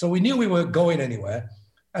 So we knew we weren't going anywhere.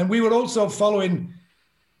 And we were also following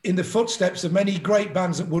in the footsteps of many great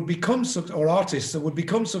bands that would become, or artists that would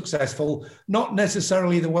become successful, not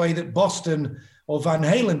necessarily the way that Boston or Van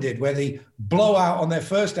Halen did, where they blow out on their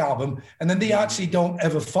first album and then they actually don't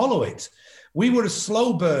ever follow it. We were a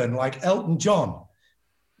slow burn like Elton John.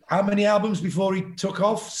 How many albums before he took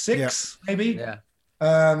off? 6, maybe?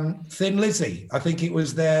 Yeah. Thin Lizzy, I think it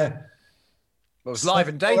was their... It was Live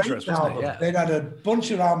and Dangerous, wasn't it? Yeah. They'd had a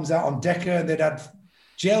bunch of albums out on Decca. They'd had...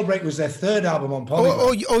 Jailbreak was their 3rd album on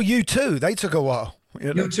Polygram. Or U2, they took a while.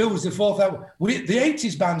 You know? U2 was the 4th album. The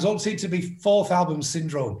 80s bands all seem to be 4th album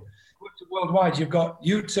syndrome. Worldwide, you've got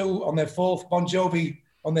U2 on their 4th, Bon Jovi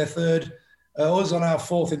on their 3rd, us on our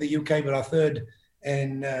 4th in the UK, but our 3rd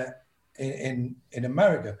in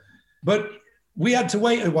America. But we had to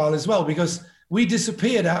wait a while as well, because we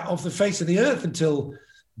disappeared out of the face of the earth until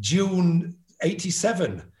June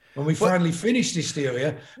 87, when we finally finished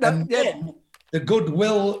Hysteria. And then the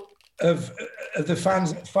goodwill of the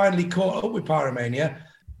fans finally caught up with Pyromania,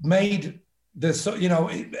 made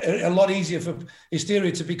a lot easier for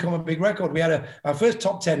Hysteria to become a big record. We had our first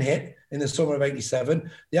top 10 hit in the summer of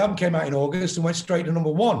 87. The album came out in August and went straight to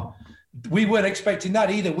number 1. We weren't expecting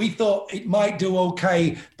that either. We thought it might do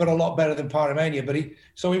okay, but a lot better than Pyromania.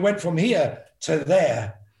 So we went from here to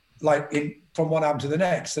there, from one album to the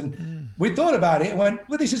next. And we thought about it and went,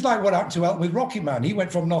 well, this is like what happened to Elton with Rocket Man. He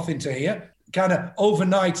went from nothing to here, kind of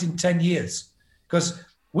overnight in 10 years. Because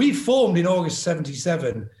we formed in August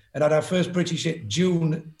 77 and had our first British hit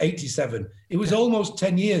June 87. It was almost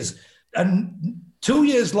 10 years. And 2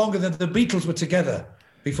 years longer than the Beatles were together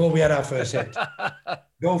before we had our first hit.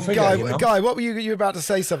 Go figure. Guy, what were you about to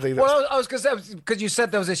say something? Well, I was going to say, because you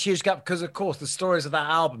said there was this huge gap, because, of course, the stories of that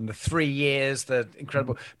album, the 3 years, the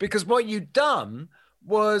incredible... Because what you'd done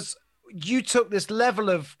was you took this level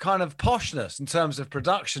of kind of poshness in terms of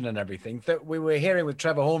production and everything that we were hearing with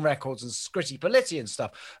Trevor Horn records and Scritti Politti and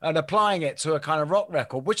stuff, and applying it to a kind of rock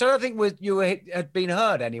record, which I don't think had been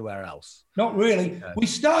heard anywhere else. Not really. No. We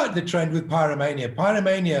started the trend with Pyromania.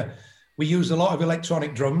 Pyromania, we used a lot of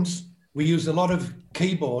electronic drums. We used a lot of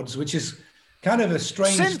keyboards, which is kind of a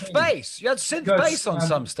strange synth bass. You had synth bass on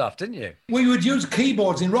some stuff, didn't you? We would use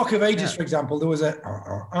keyboards in Rock of Ages, for example. There was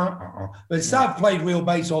but Sav played real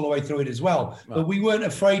bass all the way through it as well. Right. But we weren't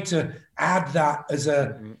afraid to add that as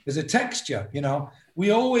a texture. You know,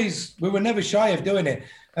 we were never shy of doing it.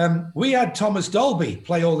 We had Thomas Dolby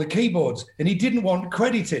play all the keyboards, and he didn't want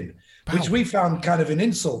crediting, which we found kind of an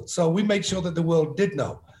insult. So we made sure that the world did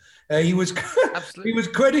know. He was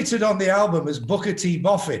credited on the album as Booker T.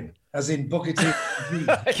 Boffin, as in Booker T.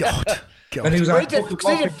 God. God. And he was Well, like,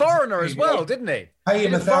 he did Foreigner as well, didn't he? Pay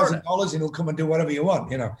him He did Foreigner. $1,000 and he'll come and do whatever you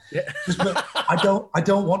want, you know. But I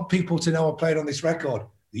don't want people to know I played on this record.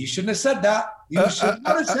 You shouldn't have said that. You should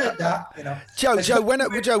not have said that. You know,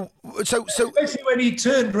 Joe, so especially when he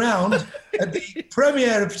turned round at the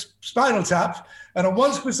premiere of Spinal Tap, and on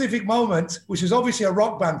one specific moment, which was obviously a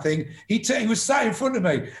rock band thing, he was sat in front of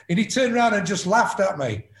me, and he turned around and just laughed at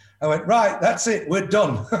me. I went, right, that's it, we're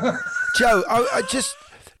done. Joe,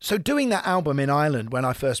 so doing that album in Ireland when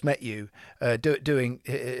I first met you, doing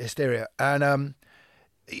Hysteria, and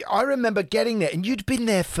I remember getting there, and you'd been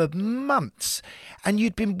there for months, and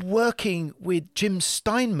you'd been working with Jim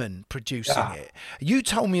Steinman producing it. You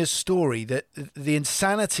told me a story that the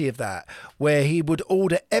insanity of that, where he would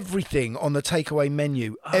order everything on the takeaway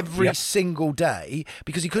menu every single day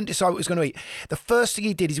because he couldn't decide what he was going to eat. The first thing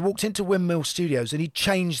he did is he walked into Windmill Studios and he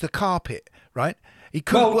changed the carpet, right? He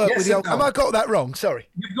couldn't work with the old... Have I got that wrong? Sorry.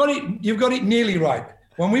 You've got it nearly right.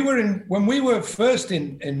 When we were first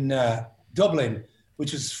in Dublin,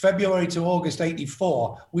 which was February to August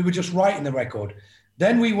 84, we were just writing the record.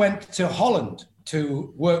 Then we went to Holland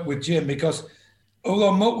to work with Jim because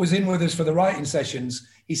although Mutt was in with us for the writing sessions,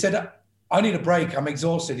 he said, I need a break, I'm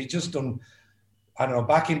exhausted. He'd just done, I don't know,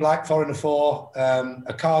 Back in Black, Foreigner 4,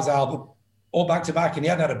 a Cars album, all back to back, and he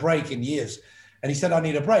hadn't had a break in years. And he said, I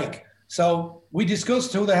need a break. So we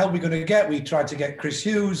discussed who the hell we're going to get. We tried to get Chris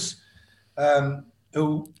Hughes,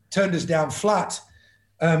 who turned us down flat.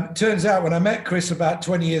 Turns out when I met Chris about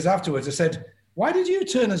 20 years afterwards, I said, why did you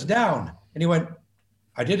turn us down? And he went,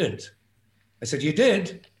 I didn't. I said, you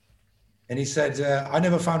did? And he said, I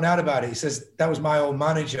never found out about it. He says, that was my old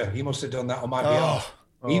manager. He must have done that on my behalf.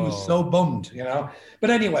 He was so bummed, you know.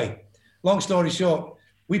 But anyway, long story short,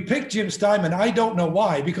 we picked Jim Steinman. I don't know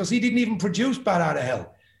why, because he didn't even produce Bat Out of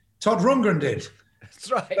Hell. Todd Rundgren did.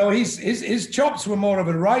 That's right. So his chops were more of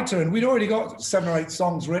a writer, and we'd already got 7 or 8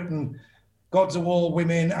 songs written, Gods of War,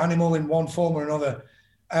 Women, Animal in one form or another.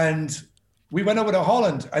 And we went over to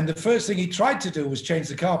Holland, and the first thing he tried to do was change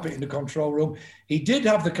the carpet in the control room. He did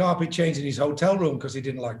have the carpet changed in his hotel room because he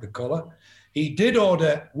didn't like the color. He did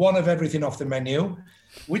order one of everything off the menu,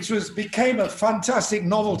 which became a fantastic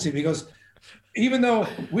novelty because even though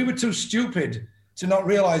we were too stupid to not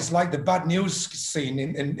realize, like the bad news scene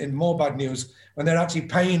in More Bad News, when they're actually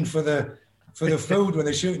paying for the food when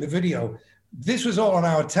they're shooting the video, this was all on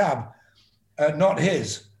our tab. Not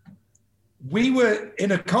his. We were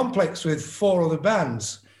in a complex with 4 other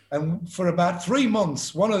bands, and for about 3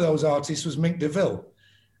 months, one of those artists was Mick DeVille.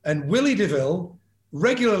 And Willie DeVille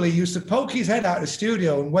regularly used to poke his head out of the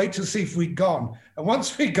studio and wait to see if we'd gone. And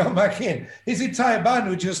once we'd gone back in, his entire band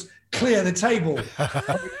would just clear the table.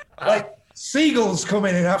 Like seagulls come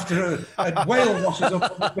in after a whale washes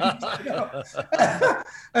up on the beach. You know?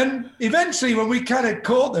 And eventually, when we kind of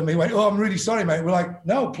caught them, he went, oh, I'm really sorry, mate. We're like,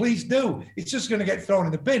 no, please do. It's just going to get thrown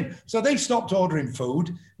in the bin. So they stopped ordering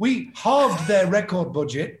food. We halved their record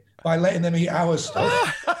budget by letting them eat our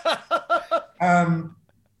stuff.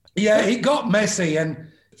 Yeah, it got messy. And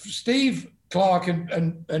Steve Clark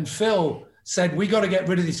and Phil said, we got to get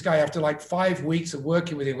rid of this guy after like 5 weeks of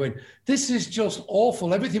working with him, going, this is just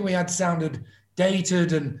awful. Everything we had sounded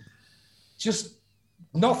dated and just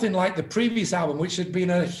nothing like the previous album, which had been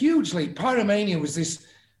a huge leap. Pyromania was this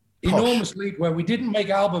enormous leap where we didn't make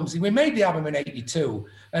albums. We made the album in 82,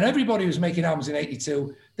 and everybody was making albums in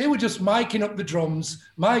 82. They were just miking up the drums,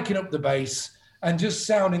 miking up the bass, and just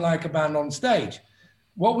sounding like a band on stage.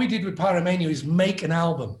 What we did with Pyromania is make an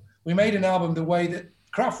album. We made an album the way that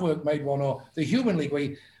Kraftwerk made one, or the Human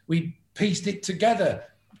League. We pieced it together.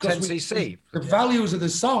 10cc. The values of the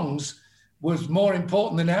songs was more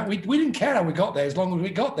important than that. We didn't care how we got there as long as we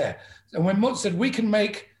got there. And when Mutt said we can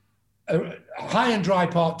make a High and Dry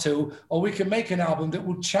Part 2, or we can make an album that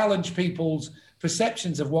will challenge people's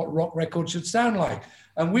perceptions of what rock records should sound like.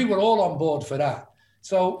 And we were all on board for that.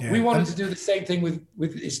 So we wanted to do the same thing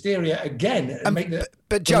with Hysteria again. And make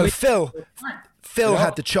but Joe, Phil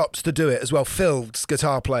had the chops to do it as well. Phil's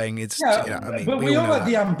guitar playing is, but we all had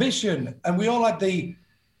the ambition, and we all had the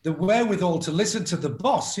wherewithal to listen to the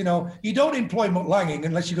boss. You know, you don't employ Mutt Lange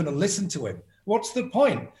unless you're going to listen to him. What's the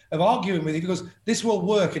point of arguing with him? He goes, this will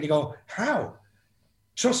work. And you go, how?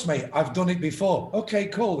 Trust me, I've done it before. Okay,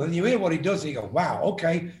 cool. And you hear what he does, and you go, wow,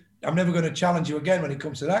 okay. I'm never going to challenge you again when it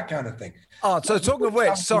comes to that kind of thing. Oh, so talking of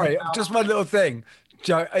which, sorry, just my little thing,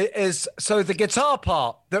 Joe, is so the guitar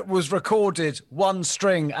part that was recorded one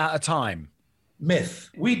string at a time.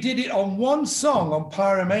 Myth. We did it on one song on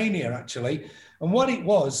Pyromania, actually. And what it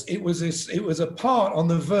was a part on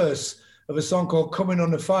the verse of a song called Coming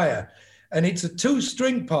Under Fire. And it's a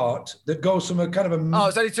 2-string part that goes from a kind of a... Oh,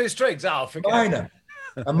 it's only 2 strings? Oh, forget minor.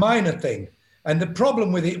 a minor thing. And the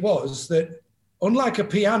problem with it was that, unlike a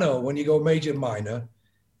piano, when you go major minor,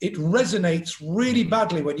 it resonates really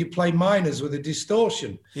badly when you play minors with a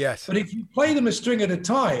distortion. Yes. But if you play them a string at a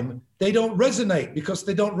time, they don't resonate because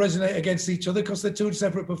they don't resonate against each other because they're two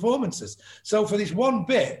separate performances. So for this one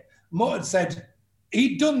bit, Mutt had said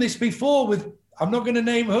he'd done this before with, I'm not going to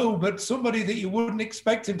name who, but somebody that you wouldn't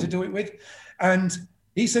expect him to do it with. And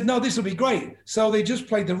he said, no, this will be great. So they just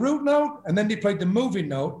played the root note and then they played the moving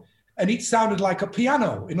note, and it sounded like a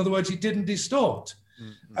piano. In other words, it didn't distort.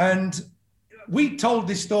 Mm-hmm. And we told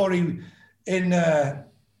this story in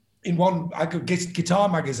one guitar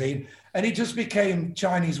magazine, and it just became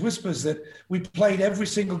Chinese whispers that we played every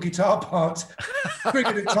single guitar part string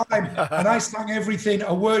at a time, and I sang everything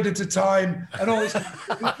a word at a time, and all this.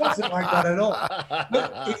 It wasn't like that at all.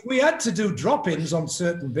 But if we had to do drop-ins on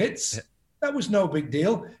certain bits, that was no big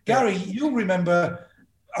deal. Gary, you'll remember,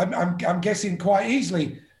 I'm guessing quite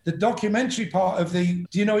easily, the documentary part of the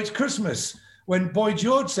Do You Know It's Christmas? When Boy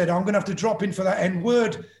George said, I'm going to have to drop in for that N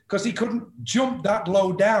word because he couldn't jump that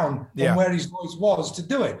low down from where his voice was to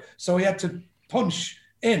do it. So he had to punch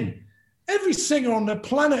in. Every singer on the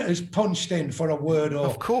planet has punched in for a word or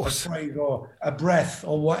a phrase or a breath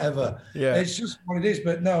or whatever. Yeah. It's just what it is.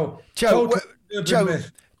 But no. Joe,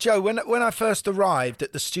 when I first arrived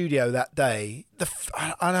at the studio that day,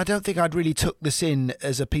 and I don't think I'd really took this in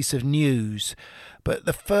as a piece of news, but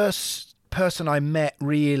the first person I met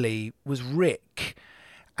really was Rick,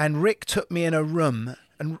 and Rick took me in a room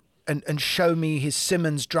and showed me his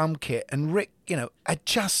Simmons drum kit, and Rick, had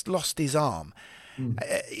just lost his arm,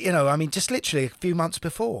 just literally a few months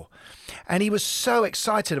before, and he was so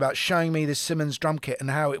excited about showing me this Simmons drum kit and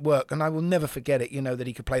how it worked, and I will never forget it, that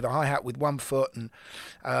he could play the hi-hat with one foot,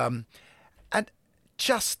 and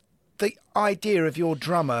just the idea of your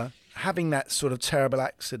drummer having that sort of terrible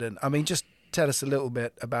accident. I mean, just tell us a little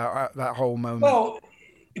bit about that whole moment. Well,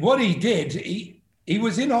 what he did, he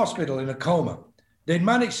was in hospital in a coma. They'd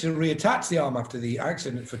managed to reattach the arm after the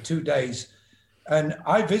accident for 2 days. And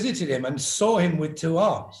I visited him and saw him with two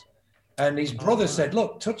arms. And his brother said,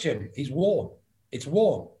 look, touch him. He's warm. It's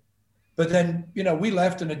warm. But then, we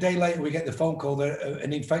left, and a day later we get the phone call that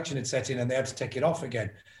an infection had set in and they had to take it off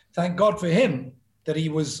again. Thank God for him that he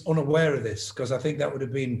was unaware of this, because I think that would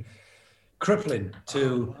have been crippling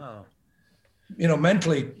to... Oh, wow.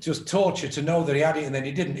 Mentally just torture to know that he had it and then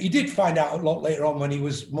he didn't. He did find out a lot later on when he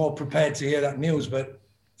was more prepared to hear that news. But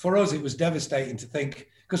for us, it was devastating to think,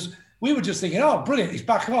 because we were just thinking, oh, brilliant, he's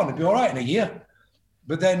back on, he'll be all right in a year.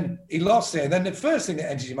 But then he lost it. And then the first thing that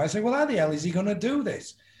enters your mind is, well, how the hell is he going to do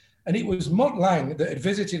this? And it was Mutt Lange that had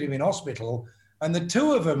visited him in hospital. And the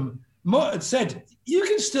two of them, Mutt had said, you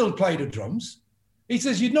can still play the drums. He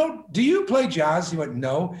says, do you play jazz? He went,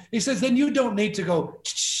 no. He says, then you don't need to go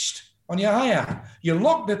on your hi-hat. You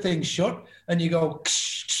lock the thing shut and you go,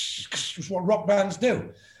 which is what rock bands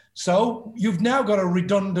do. So you've now got a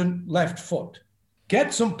redundant left foot.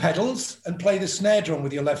 Get some pedals and play the snare drum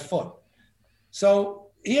with your left foot. So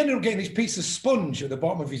he ended up getting this piece of sponge at the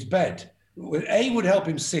bottom of his bed. A would help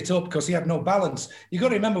him sit up because he had no balance. You got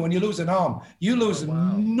to remember, when you lose an arm, you lose an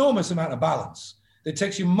enormous amount of balance. It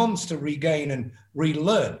takes you months to regain and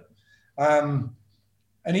relearn.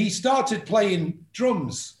 And he started playing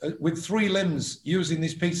drums with three limbs using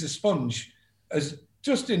this piece of sponge as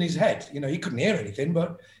just in his head. He couldn't hear anything,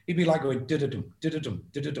 but he'd be like going, did-a-dum, did-a-dum,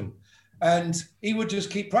 did-a-dum. And he would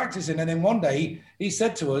just keep practicing. And then one day he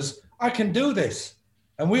said to us, I can do this.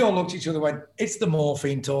 And we all looked at each other and went, it's the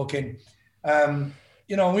morphine talking. And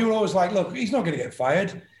we were always like, look, he's not going to get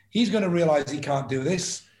fired. He's going to realize he can't do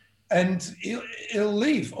this and he'll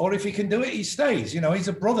leave. Or if he can do it, he stays. He's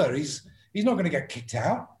a brother. He's not going to get kicked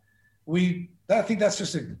out. I think that's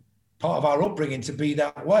just a part of our upbringing to be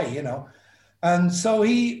that way, And so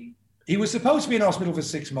he was supposed to be in hospital for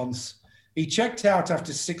 6 months. He checked out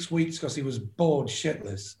after 6 weeks because he was bored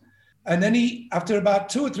shitless. And then after about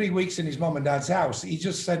 2 or 3 weeks in his mum and dad's house, he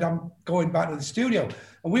just said, I'm going back to the studio.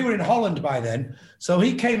 And we were in Holland by then. So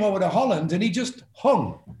he came over to Holland and he just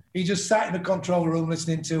hung. He just sat in the control room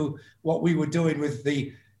listening to what we were doing with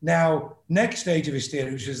the now next stage of his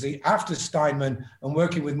theory, which was the after Steinman, and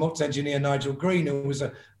working with Mutt's engineer, Nigel Green, who was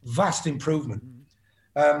a vast improvement.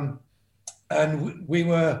 And we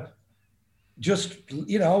were just,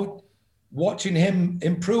 watching him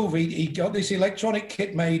improve. He got this electronic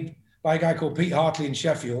kit made by a guy called Pete Hartley in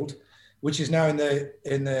Sheffield, which is now in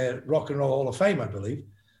the Rock and Roll Hall of Fame, I believe.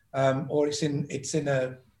 Or it's in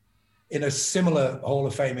a similar Hall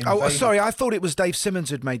of Fame. Sorry, I thought it was Dave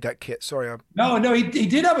Simmons who'd made that kit. Sorry. No, he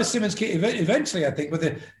did have a Simmons kit eventually, I think, but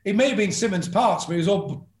it may have been Simmons parts, but it was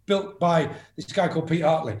all built by this guy called Pete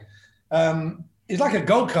Hartley. it's like a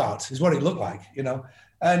go-kart is what it looked like, you know.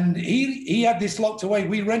 And he had this locked away.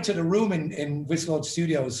 We rented a room in Whistler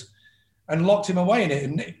Studios and locked him away in it.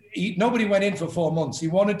 And nobody went in for 4 months. He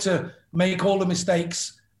wanted to make all the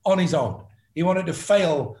mistakes on his own. He wanted to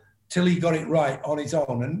fail till he got it right on his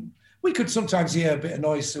own. And we could sometimes hear a bit of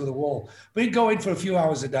noise through the wall. But he'd go in for a few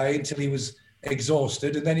hours a day until he was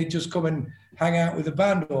exhausted. And then he'd just come and hang out with the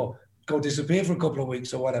band or go disappear for a couple of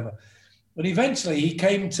weeks or whatever. But eventually he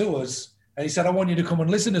came to us and he said, I want you to come and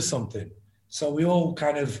listen to something. So we all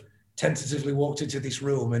kind of tentatively walked into this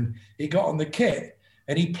room and he got on the kit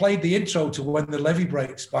and he played the intro to When the Levee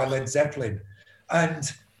Breaks by Led Zeppelin.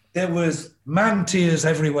 And there was man tears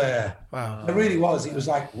everywhere. Wow. There really was. It was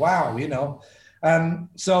like, wow, you know.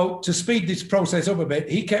 So to speed this process up a bit,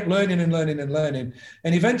 he kept learning and learning and learning.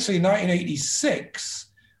 And eventually in 1986,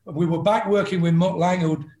 we were back working with Mutt Lange,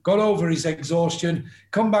 who'd got over his exhaustion,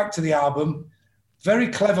 come back to the album, very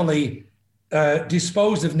cleverly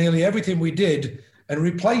disposed of nearly everything we did and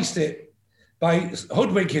replaced it by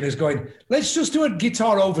hoodwinking us, going, let's just do a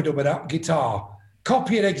guitar overdub of that guitar,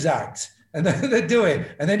 copy it exact. And then they'd do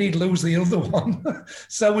it. And then he'd lose the other one.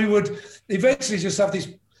 So we would eventually just have this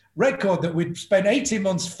record that we'd spent 18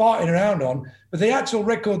 months farting around on. But the actual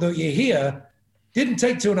record that you hear didn't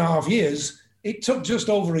take 2.5 years. It took just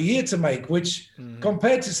over a year to make, which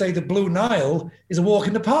compared to, say, the Blue Nile is a walk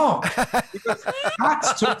in the park. Because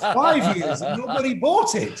that took 5 years and nobody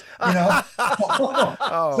bought it, you know.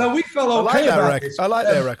 So we felt okay about it. I like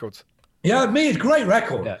their records. Yeah, me, it's a great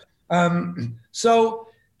record. Yeah. So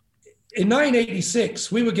in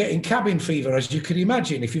 1986, we were getting cabin fever, as you could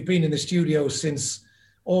imagine, if you've been in the studio since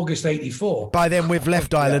August 84. By then, we've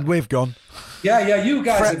left Ireland. We've gone. Yeah, you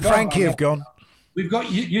guys have gone. Frankie have gone. We've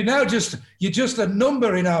got you now. You're just a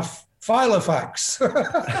number in our file of facts.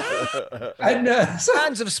 And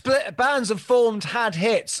bands have formed, had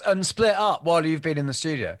hits, and split up while you've been in the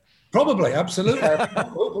studio. Probably, absolutely.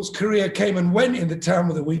 Opal's career came and went in the time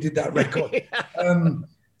that we did that record.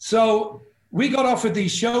 So we got offered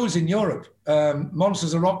these shows in Europe,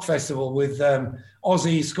 Monsters of Rock Festival with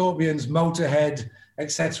Ozzy, Scorpions, Motorhead,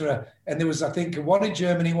 etc. And there was, I think, one in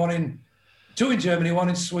Germany, two in Germany, one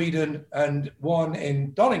in Sweden, and one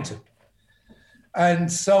in Donington.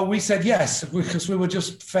 And so we said yes, because we were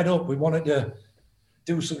just fed up. We wanted to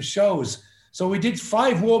do some shows. So we did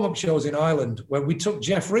 5 warm-up shows in Ireland where we took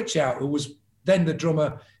Jeff Rich out, who was then the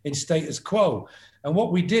drummer in Status Quo. And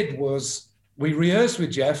what we did was we rehearsed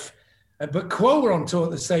with Jeff, but Quo were on tour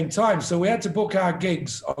at the same time. So we had to book our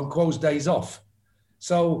gigs on Quo's days off.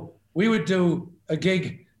 So we would do a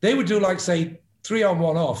gig. They would do, like, say, 3 on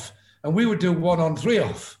 1 off. And we would do 1 on 3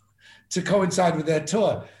 off to coincide with their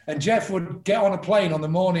tour. And Jeff would get on a plane on the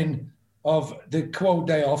morning of the Quo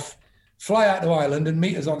day off, fly out to Ireland and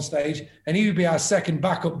meet us on stage. And he would be our second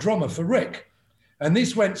backup drummer for Rick. And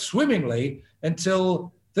this went swimmingly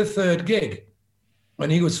until the 3rd gig. When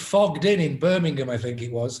he was fogged in Birmingham, I think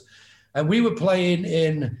it was. And we were playing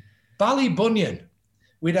in Ballybunion.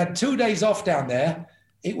 We'd had 2 days off down there.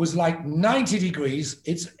 It was like 90 degrees.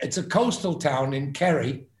 It's a coastal town in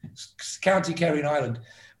Kerry, County Kerry in Ireland.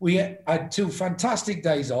 We had 2 fantastic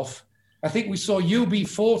days off. I think we saw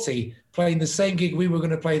UB40 playing the same gig we were going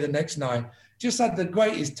to play the next night. Just had the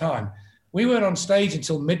greatest time. We weren't on stage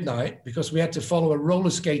until midnight because we had to follow a roller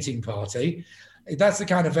skating party. That's the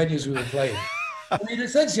kind of venues we were playing. We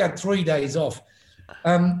essentially had 3 days off.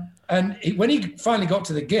 And when he finally got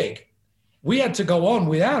to the gig, we had to go on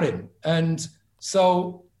without him. And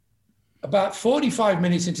so about 45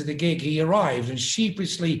 minutes into the gig, he arrived and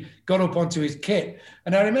sheepishly got up onto his kit.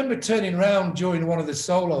 And I remember turning around during one of the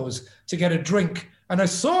solos to get a drink. And I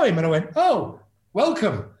saw him and I went, oh,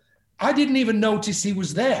 welcome. I didn't even notice he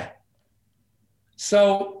was there.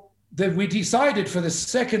 So we decided for the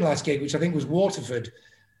second last gig, which I think was Waterford,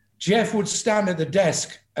 Jeff would stand at the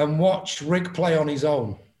desk and watch Rick play on his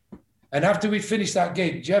own. And after we finished that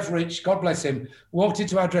gig, Jeff Rich, God bless him, walked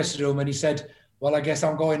into our dressing room and he said, well, I guess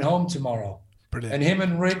I'm going home tomorrow. Brilliant. And him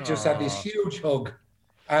and Rick just had this huge hug.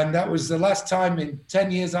 And that was the last time in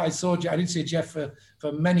 10 years that I saw Jeff. I didn't see Jeff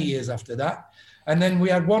for many years after that. And then we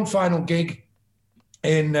had one final gig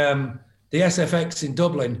in the SFX in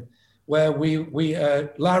Dublin, where we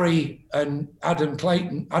Larry and Adam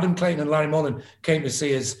Clayton and Larry Mullen came to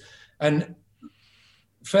see us. And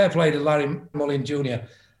fair play to Larry Mullen Jr.,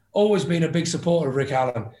 always been a big supporter of Rick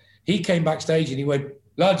Allen. He came backstage and he went,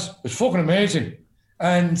 lads, it was fucking amazing.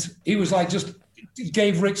 And he was like, he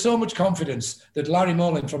gave Rick so much confidence that Larry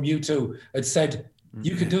Mullen from U2 had said,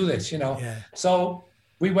 you could do this, you know. Yeah. So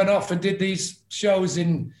we went off and did these shows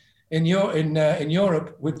in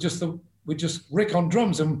Europe with just Rick on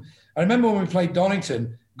drums. And I remember when we played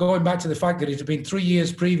Donington, going back to the fact that it had been 3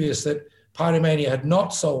 years previous that Pyromania had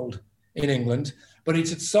not sold in England, but it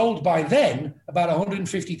had sold by then about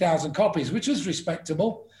 150,000 copies, which was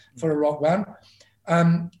respectable for a rock band.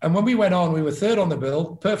 And when we went on, we were third on the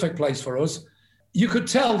bill, perfect place for us. You could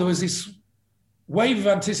tell there was this wave of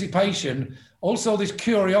anticipation, also this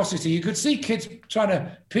curiosity. You could see kids trying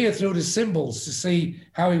to peer through the cymbals to see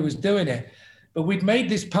how he was doing it. But we'd made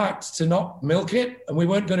this pact to not milk it, and we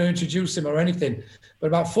weren't going to introduce him or anything. But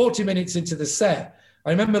about 40 minutes into the set,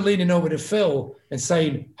 I remember leaning over to Phil and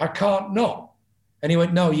saying, I can't not. And he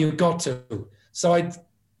went, no, you've got to. So at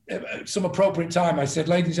some appropriate time, I said,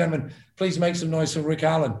 ladies and gentlemen, please make some noise for Rick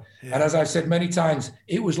Allen. Yeah. And as I've said many times,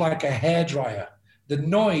 it was like a hairdryer. The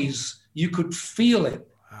noise, you could feel it.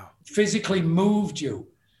 Wow. Physically moved you.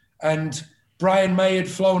 And Brian May had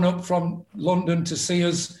flown up from London to see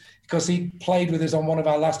us because he played with us on one of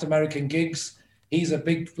our last American gigs. He's a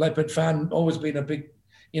big Leopard fan, always been a big,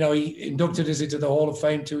 he inducted us into the Hall of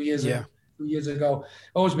Fame 2 years ago.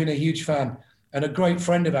 Always been a huge fan and a great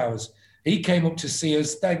friend of ours. He came up to see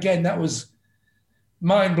us. Again, that was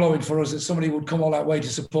mind-blowing for us that somebody would come all that way to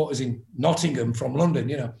support us in Nottingham from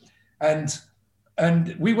London,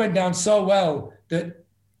 And we went down so well that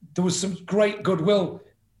there was some great goodwill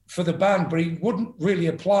for the band, but it wouldn't really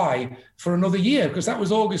apply for another year because that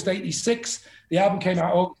was August 86. The album came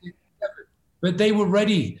out August 87. But they were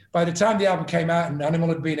ready. By the time the album came out and Animal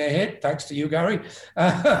had been a hit, thanks to you, Gary,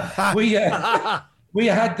 we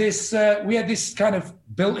had this kind of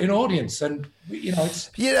built-in audience, and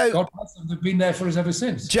God bless them, they've been there for us ever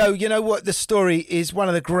since. Joe, you know what? The story is one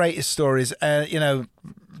of the greatest stories.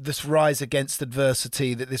 This rise against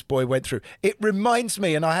adversity that this boy went through. It reminds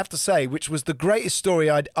me, and I have to say, which was the greatest story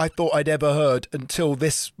I thought I'd ever heard until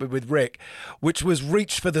this with Rick, which was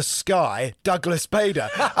Reach for the Sky, Douglas Bader.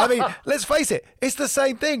 I mean, let's face it, it's the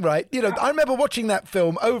same thing, right? I remember watching that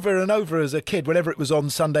film over and over as a kid, whenever it was on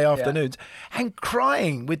Sunday afternoons, and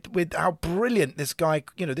crying with how brilliant this guy,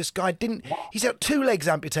 he's got 2 legs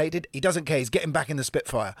amputated, he doesn't care, he's getting back in the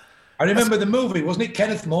Spitfire. I remember the movie, wasn't it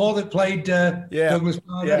Kenneth Moore that played Douglas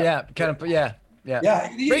Bader?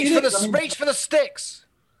 Reach for the sticks.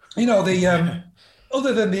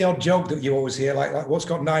 Other than the odd joke that you always hear, like what's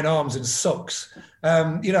got 9 arms and sucks,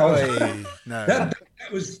 that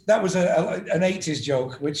was an 80s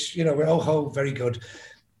joke, which very good.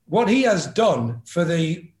 What he has done for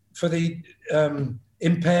the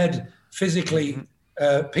impaired physically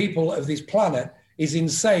people of this planet is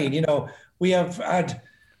insane.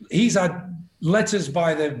 He's had letters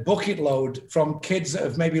by the bucket load from kids that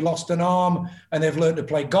have maybe lost an arm and they've learned to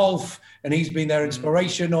play golf, and he's been their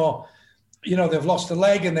inspiration, or they've lost a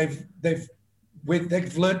leg and they've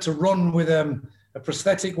learned to run with a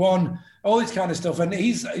prosthetic one, all this kind of stuff. And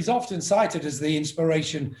he's often cited as the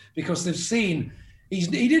inspiration because they've seen he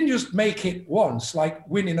didn't just make it once, like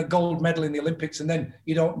winning a gold medal in the Olympics, and then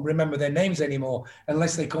you don't remember their names anymore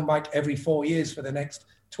unless they come back every 4 years for the next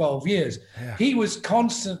 12 years. Yeah. He was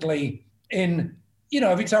constantly in,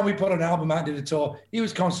 every time we put an album out, did a tour, he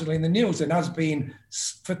was constantly in the news and has been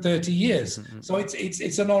for 30 years. Mm-hmm. So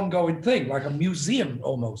it's an ongoing thing, like a museum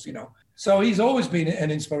almost, So he's always been an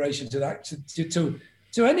inspiration to that,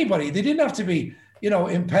 to anybody. They didn't have to be,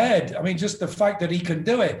 impaired. I mean, just the fact that he can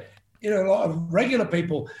do it. A lot of regular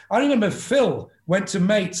people. I remember Phil went to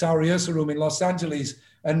Mates, our rehearsal room in Los Angeles,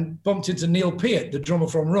 and bumped into Neil Peart, the drummer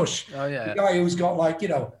from Rush. Oh, yeah. The guy who's got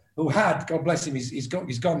who had, God bless him, he's gone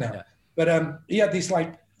now. Yeah. But he had this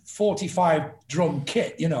 45 drum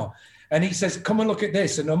kit, and he says, come and look at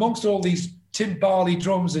this. And amongst all these timbali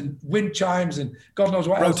drums and wind chimes and God knows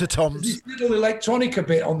what else, Rototoms, this little electronica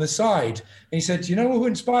bit on the side. And he said, you know who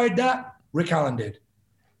inspired that? Rick Allen did.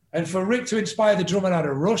 And for Rick to inspire the drummer out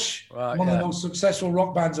of Rush, one of the most successful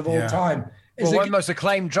rock bands of all time. One of the most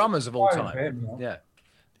acclaimed drummers of all time. Him, Yeah.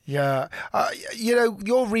 Yeah.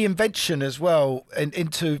 Your reinvention as well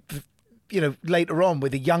into, later on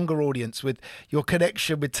with a younger audience, with your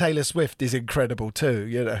connection with Taylor Swift is incredible too,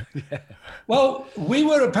 Yeah. Well, we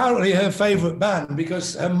were apparently her favourite band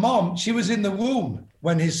because her mom, she was in the womb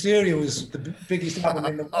when Hysteria was the biggest album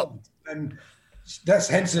in the world. And that's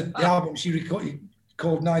hence the album she recorded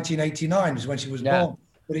called 1989 was when she was born.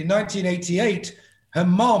 But in 1988, her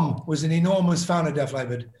mom was an enormous fan of Def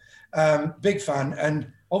Leppard, big fan.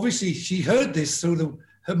 And obviously she heard this through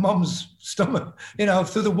her mom's stomach,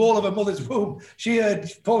 through the wall of her mother's womb. She heard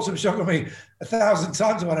Pour Some Sugar on Me 1,000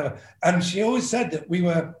 times or whatever. And she always said that we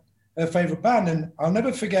were her favourite band. And I'll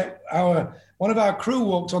never forget one of our crew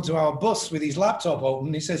walked onto our bus with his laptop open.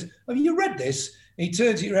 And he says, have you read this? And he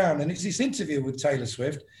turns it around and it's this interview with Taylor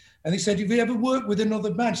Swift. And he said, have you ever worked with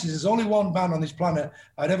another band? She says, there's only one band on this planet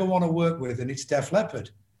I'd ever want to work with, and it's Def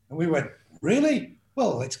Leppard. And we went, really?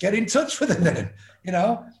 Well, let's get in touch with her then, you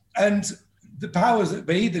know? And the powers that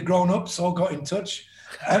be, the grown-ups all got in touch.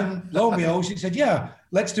 And lo and behold, she said, yeah,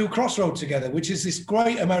 let's do Crossroad together, which is this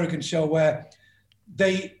great American show where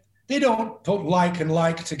they don't put like and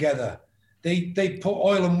like together. They put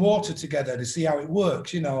oil and water together to see how it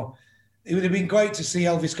works, you know. It would have been great to see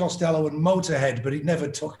Elvis Costello and Motorhead, but it never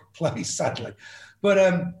took place, sadly. But,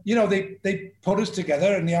 you know, they put us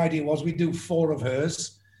together, and the idea was we do 4 of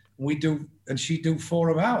hers, and she'd do 4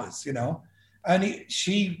 of ours, you know. And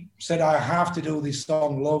she said, I have to do this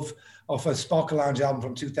song, Love, off a Sparkle Lounge album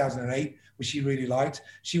from 2008, which she really liked.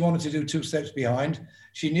 She wanted to do 2 Steps Behind.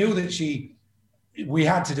 She knew that we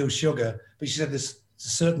had to do Sugar, but she said there's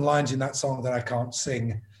certain lines in that song that I can't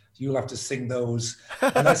sing. You'll have to sing those.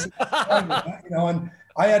 And I said, you know, and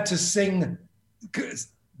I had to sing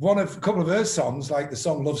a couple of her songs, like the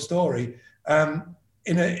song Love Story, in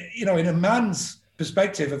a man's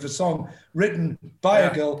perspective of a song written by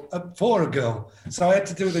a girl for a girl. So I had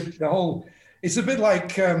to do the whole. It's a bit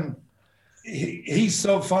like he's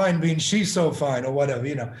so fine being she's so fine or whatever,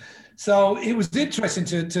 you know. So it was interesting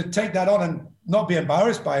to take that on and not be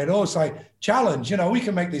embarrassed by it. Also, challenge, you know, we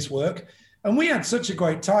can make this work. And we had such a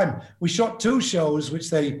great time. We shot 2 shows, which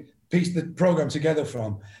they pieced the program together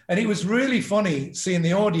from. And it was really funny seeing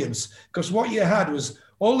the audience, because what you had was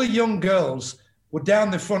all the young girls were down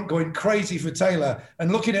the front going crazy for Taylor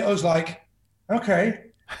and looking at us like, okay.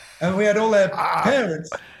 And we had all their parents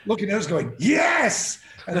looking at us going, yes.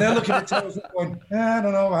 And they're looking at Taylor going, I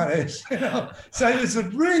don't know about this. You know? So it was a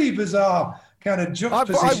really bizarre kind of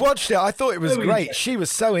juxtaposition. I watched it. I thought it was great. She was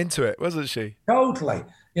so into it, wasn't she? Totally.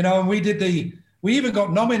 You know, and we even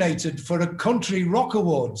got nominated for a Country Rock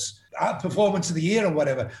Awards, Performance of the Year or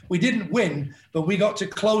whatever. We didn't win, but we got to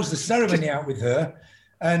close the ceremony out with her.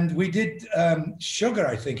 And we did Sugar,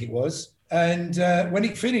 I think it was. And when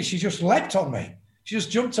it finished, she just leapt on me. She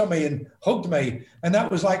just jumped on me and hugged me. And that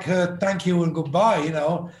was like her thank you and goodbye, you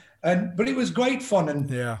know. But it was great fun. And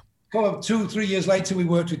 2-3 years later, we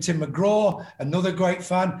worked with Tim McGraw, another great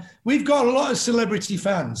fan. We've got a lot of celebrity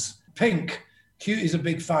fans. Pink is a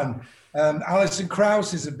big fan. Alison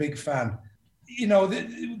Krauss is a big fan. You know,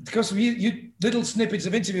 because you little snippets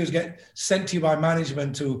of interviews get sent to you by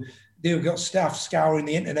management they've got staff scouring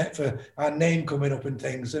the internet for our name coming up and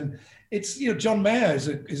things. And it's, you know, John Mayer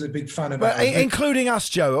is a big fan of it. Including us,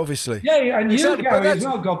 Joe, obviously. Yeah, and you, Gary, as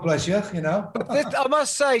well, God bless you, you know. I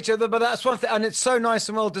must say, Joe, but that's one thing, and it's so nice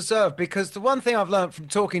and well-deserved, because the one thing I've learned from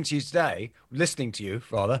talking to you today, listening to you,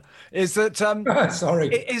 rather, is that... sorry.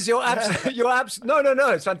 Is your no,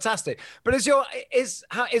 it's fantastic. But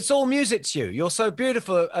it's all music to you. You're so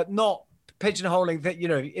beautiful at not pigeonholing that, you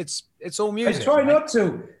know, it's all music. I try not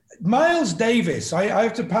to. Miles Davis, I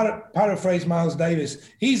have to paraphrase Miles Davis.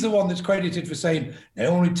 He's the one that's credited for saying there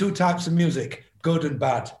are only 2 types of music, good and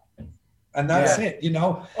bad. And that's it, you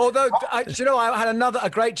know. Although, I had a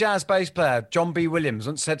great jazz bass player, John B. Williams,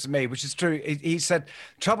 once said to me, which is true, he said,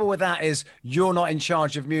 trouble with that is you're not in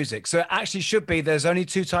charge of music. So it actually should be there's only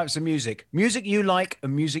 2 types of music you like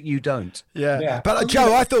and music you don't. Yeah. But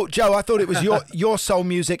Joe, I thought it was your soul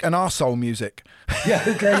music and our soul music. Yeah,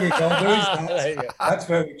 there you go. There is that. That's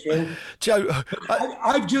very true. Joe,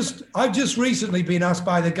 I've just recently been asked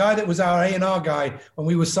by the guy that was our A&R guy when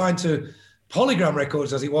we were signed to Polygram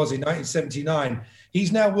Records, as he was in 1979.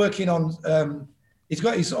 He's now working on, he's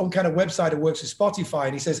got his own kind of website that works with Spotify.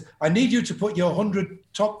 And he says, I need you to put your 100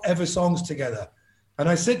 top ever songs together. And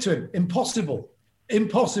I said to him, impossible.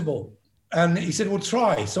 And he said, well,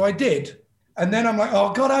 try. So I did. And then I'm like,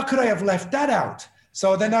 oh God, how could I have left that out?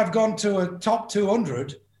 So then I've gone to a top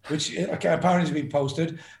 200, which apparently has been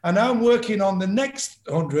posted. And now I'm working on the next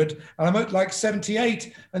 100, and I'm at like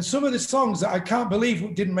 78. And some of the songs that I can't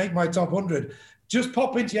believe didn't make my top 100 just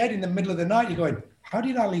pop into your head in the middle of the night. You're going, how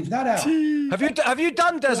did I leave that out? Have you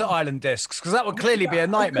done Desert Island Discs? Because that would clearly be a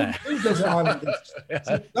nightmare. Desert Island Discs.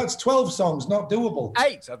 That's 12 songs, not doable.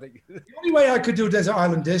 8, I think. The only way I could do Desert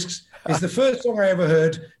Island Discs is the first song I ever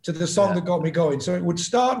heard to the song that got me going. So it would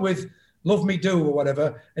start with Love Me Do or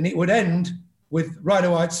whatever, and it would end with Ride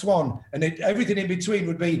a White Swan, and everything in between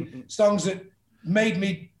would be songs that made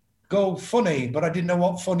me go funny, but I didn't know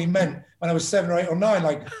what funny meant when I was 7 or 8 or 9,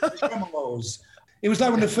 like Tremolos. It was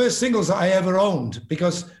like one of the first singles that I ever owned,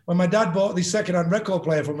 because when my dad bought this second-hand record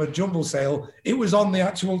player from a jumble sale, it was on the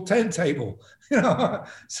actual turntable, you know.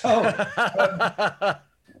 So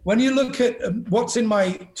when you look at what's in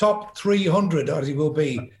my top 300, as it will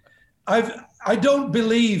be, I don't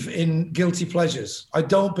believe in guilty pleasures. I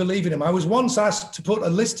don't believe in them. I was once asked to put a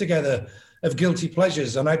list together of guilty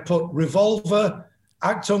pleasures, and I put Revolver,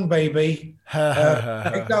 Achtung Baby,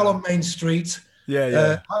 Exile on Main Street,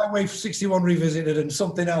 Yeah. Highway 61 Revisited and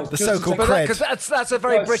something else. The so-called cred. Because that's a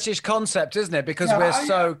very British concept, isn't it? Because we're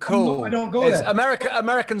so cool. I don't go there.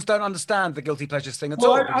 Americans don't understand the guilty pleasures thing at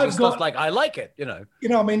all. It's stuff like, I like it, you know. You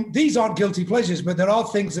know, I mean, these aren't guilty pleasures, but there are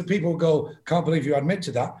things that people go, can't believe you admit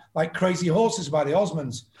to that, like Crazy Horses by the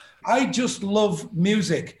Osmonds. I just love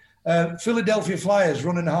music. Philadelphia Flyers,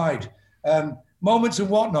 Run and Hide. Moments and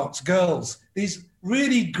Whatnots, Girls. These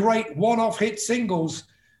really great one-off hit singles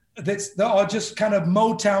that are just kind of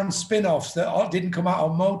Motown spin-offs that didn't come out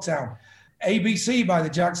on Motown. ABC by the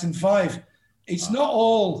Jackson 5. It's not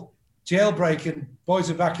all Jailbreak and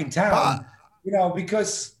Boys Are Back in Town, you know,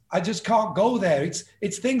 because I just can't go there.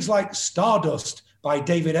 It's things like Stardust by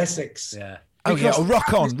David Essex. Yeah.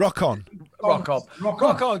 Rock On.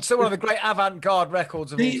 Still one of the great avant-garde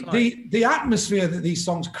records of all time. The atmosphere that these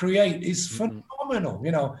songs create is phenomenal.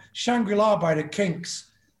 You know, Shangri-La by the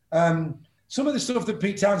Kinks. Some of the stuff that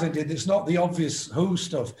Pete Townsend did that's not the obvious Who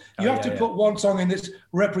stuff. You have to put one song in that's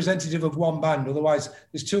representative of one band. Otherwise,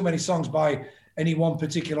 there's too many songs by any one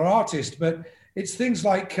particular artist. But it's things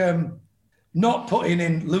like not putting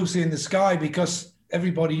in Lucy in the Sky because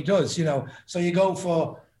everybody does, you know. So you go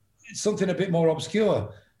for something a bit more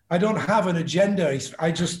obscure. I don't have an agenda.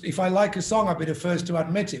 If I like a song, I'll be the first to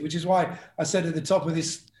admit it, which is why I said at the top of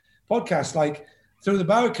this podcast, like Through the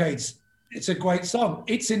Barricades, it's a great song.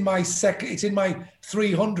 It's in my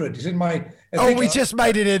 300. It's in my... we just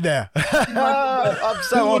made it in there. I'm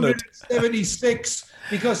so honoured. 76,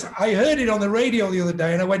 because I heard it on the radio the other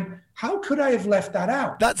day and I went, how could I have left that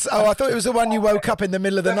out? I thought it was the one you woke up in the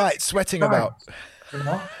middle of the night sweating about.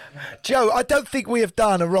 Joe, I don't think we have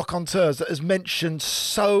done a Rock on Tours that has mentioned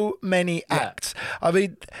so many acts. I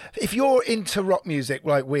mean, if you're into rock music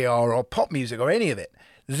like we are, or pop music, or any of it,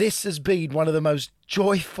 this has been one of the most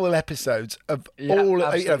joyful episodes of all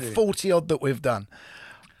 40-odd that we've done.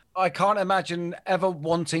 I can't imagine ever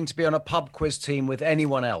wanting to be on a pub quiz team with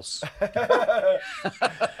anyone else.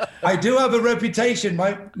 I do have a reputation.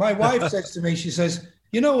 My wife says to me, she says,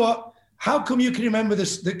 you know what? How come you can remember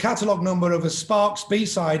the catalogue number of a Sparks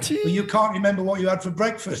B-side, but you can't remember what you had for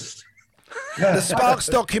breakfast? The Sparks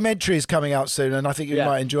documentary is coming out soon, and I think you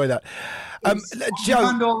might enjoy that.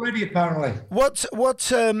 Joe, already apparently. What's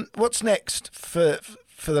next for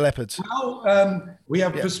the Leopards? Well, we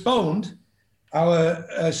have postponed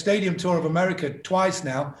our Stadium Tour of America twice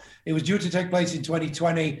now. It was due to take place in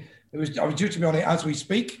 2020. I was due to be on it as we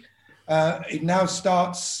speak. It now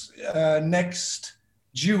starts next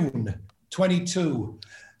June 22.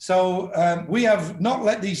 So we have not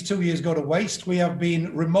let these 2 years go to waste. We have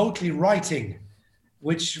been remotely writing,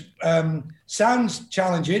 which sounds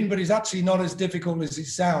challenging, but is actually not as difficult as it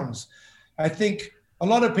sounds. I think a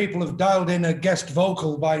lot of people have dialed in a guest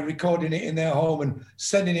vocal by recording it in their home and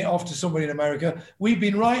sending it off to somebody in America. We've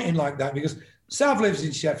been writing like that because Sav lives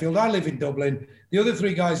in Sheffield, I live in Dublin. The other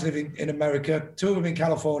three guys live in America, two of them in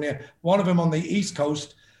California, one of them on the East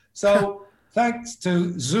Coast. So thanks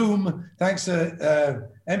to Zoom, thanks to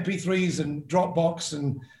MP3s and Dropbox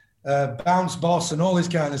and Bounce Boss and all this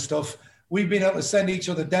kind of stuff, we've been able to send each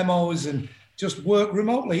other demos and just work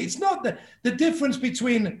remotely. It's not the difference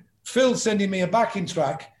between Phil sending me a backing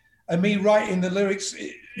track and me writing the lyrics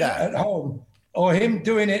at home, or him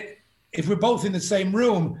doing it. If we're both in the same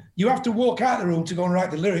room, you have to walk out of the room to go and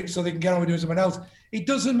write the lyrics so they can get on with doing something else. It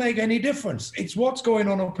doesn't make any difference. It's what's going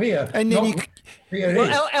on up here. And then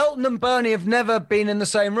Elton and Bernie have never been in the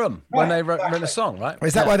same room when they wrote a song, right?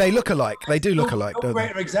 Is that why they look alike? They do look alike, don't they?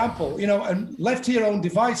 Greater example, and left to your own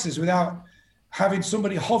devices without having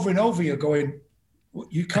somebody hovering over you going,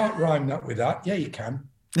 you can't rhyme that with that. Yeah, you can.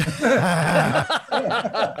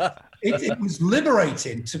 It was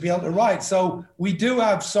liberating to be able to write. So we do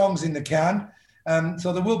have songs in the can.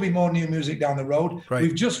 So there will be more new music down the road. Right.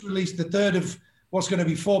 We've just released the third of what's going to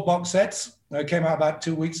be 4 box sets. It came out about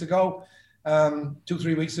 3 weeks ago,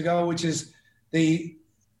 which is I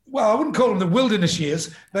wouldn't call them the wilderness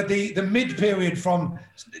years, but the mid-period from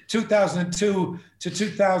 2002 to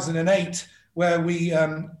 2008, where we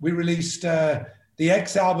released the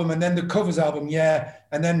X album and then the covers album,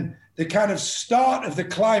 and then the kind of start of the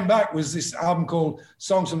climb back was this album called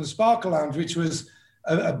Songs from the Sparkle Lounge, which was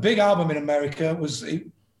a big album in America. It was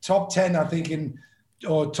top 10, I think,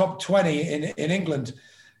 or top 20 in England.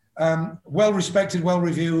 Well respected, well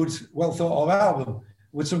reviewed, well thought of album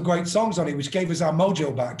with some great songs on it, which gave us our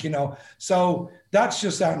mojo back, So that's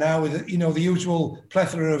just out now with, the usual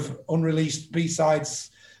plethora of unreleased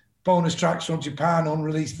B-sides, bonus tracks from Japan,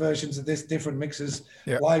 unreleased versions of this, different mixes,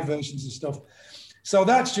 live versions and stuff. So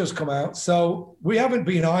that's just come out. So we haven't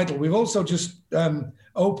been idle. We've also just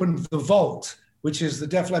opened the Vault, which is the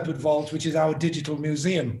Def Leppard Vault, which is our digital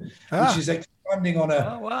museum, which is expanding on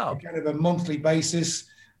a kind of a monthly basis.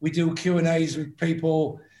 We do Q&As with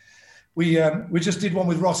people. We just did one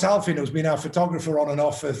with Ross Alfin, who's been our photographer on and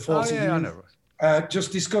off for 40 years. I know.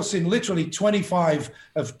 Just discussing literally 25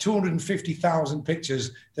 of 250,000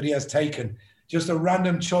 pictures that he has taken. Just a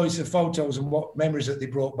random choice of photos and what memories that they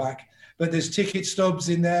brought back. But there's ticket stubs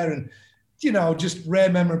in there and, just rare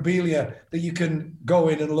memorabilia that you can go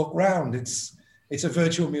in and look round. It's a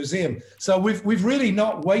virtual museum. So we've really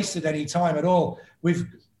not wasted any time at all. We've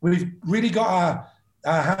really got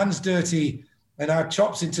our hands dirty and our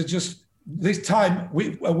chops into just this time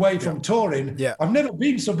away from touring. Yeah. I've never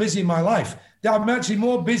been so busy in my life. I'm actually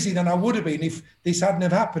more busy than I would have been if this hadn't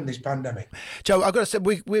have happened, this pandemic. Joe, I've got to say,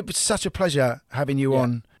 it was such a pleasure having you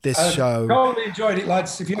on this show. Totally enjoyed it,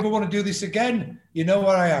 lads. If you ever want to do this again, you know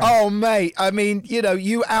where I am. Oh, mate. I mean,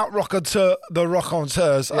 you out-raconteur the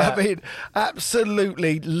raconteurs. Yeah. I mean,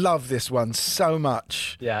 absolutely love this one so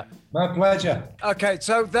much. Yeah. My pleasure. Okay,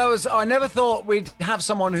 so I never thought we'd have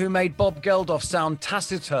someone who made Bob Geldof sound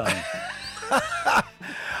taciturn.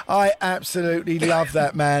 I absolutely love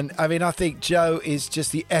that, man. I mean, I think Joe is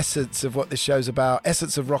just the essence of what this show's about,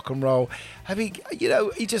 essence of rock and roll. I mean,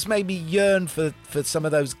 he just made me yearn for some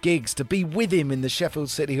of those gigs, to be with him in the Sheffield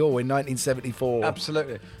City Hall in 1974.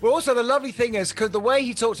 Absolutely. Well, also, the lovely thing is, because the way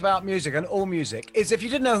he talked about music and all music is, if you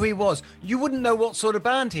didn't know who he was, you wouldn't know what sort of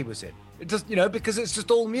band he was in. It just, because it's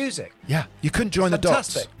just all music. Yeah, you couldn't join the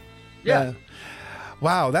dots. Fantastic. Yeah.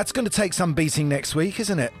 Wow, that's going to take some beating next week,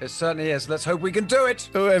 isn't it? It certainly is. Let's hope we can do it.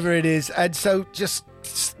 Whoever it is. And so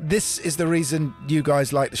this is the reason you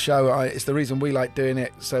guys like the show. It's the reason we like doing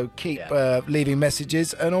it. So keep leaving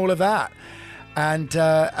messages and all of that. And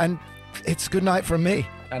it's good night from me.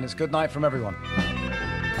 And it's good night from everyone.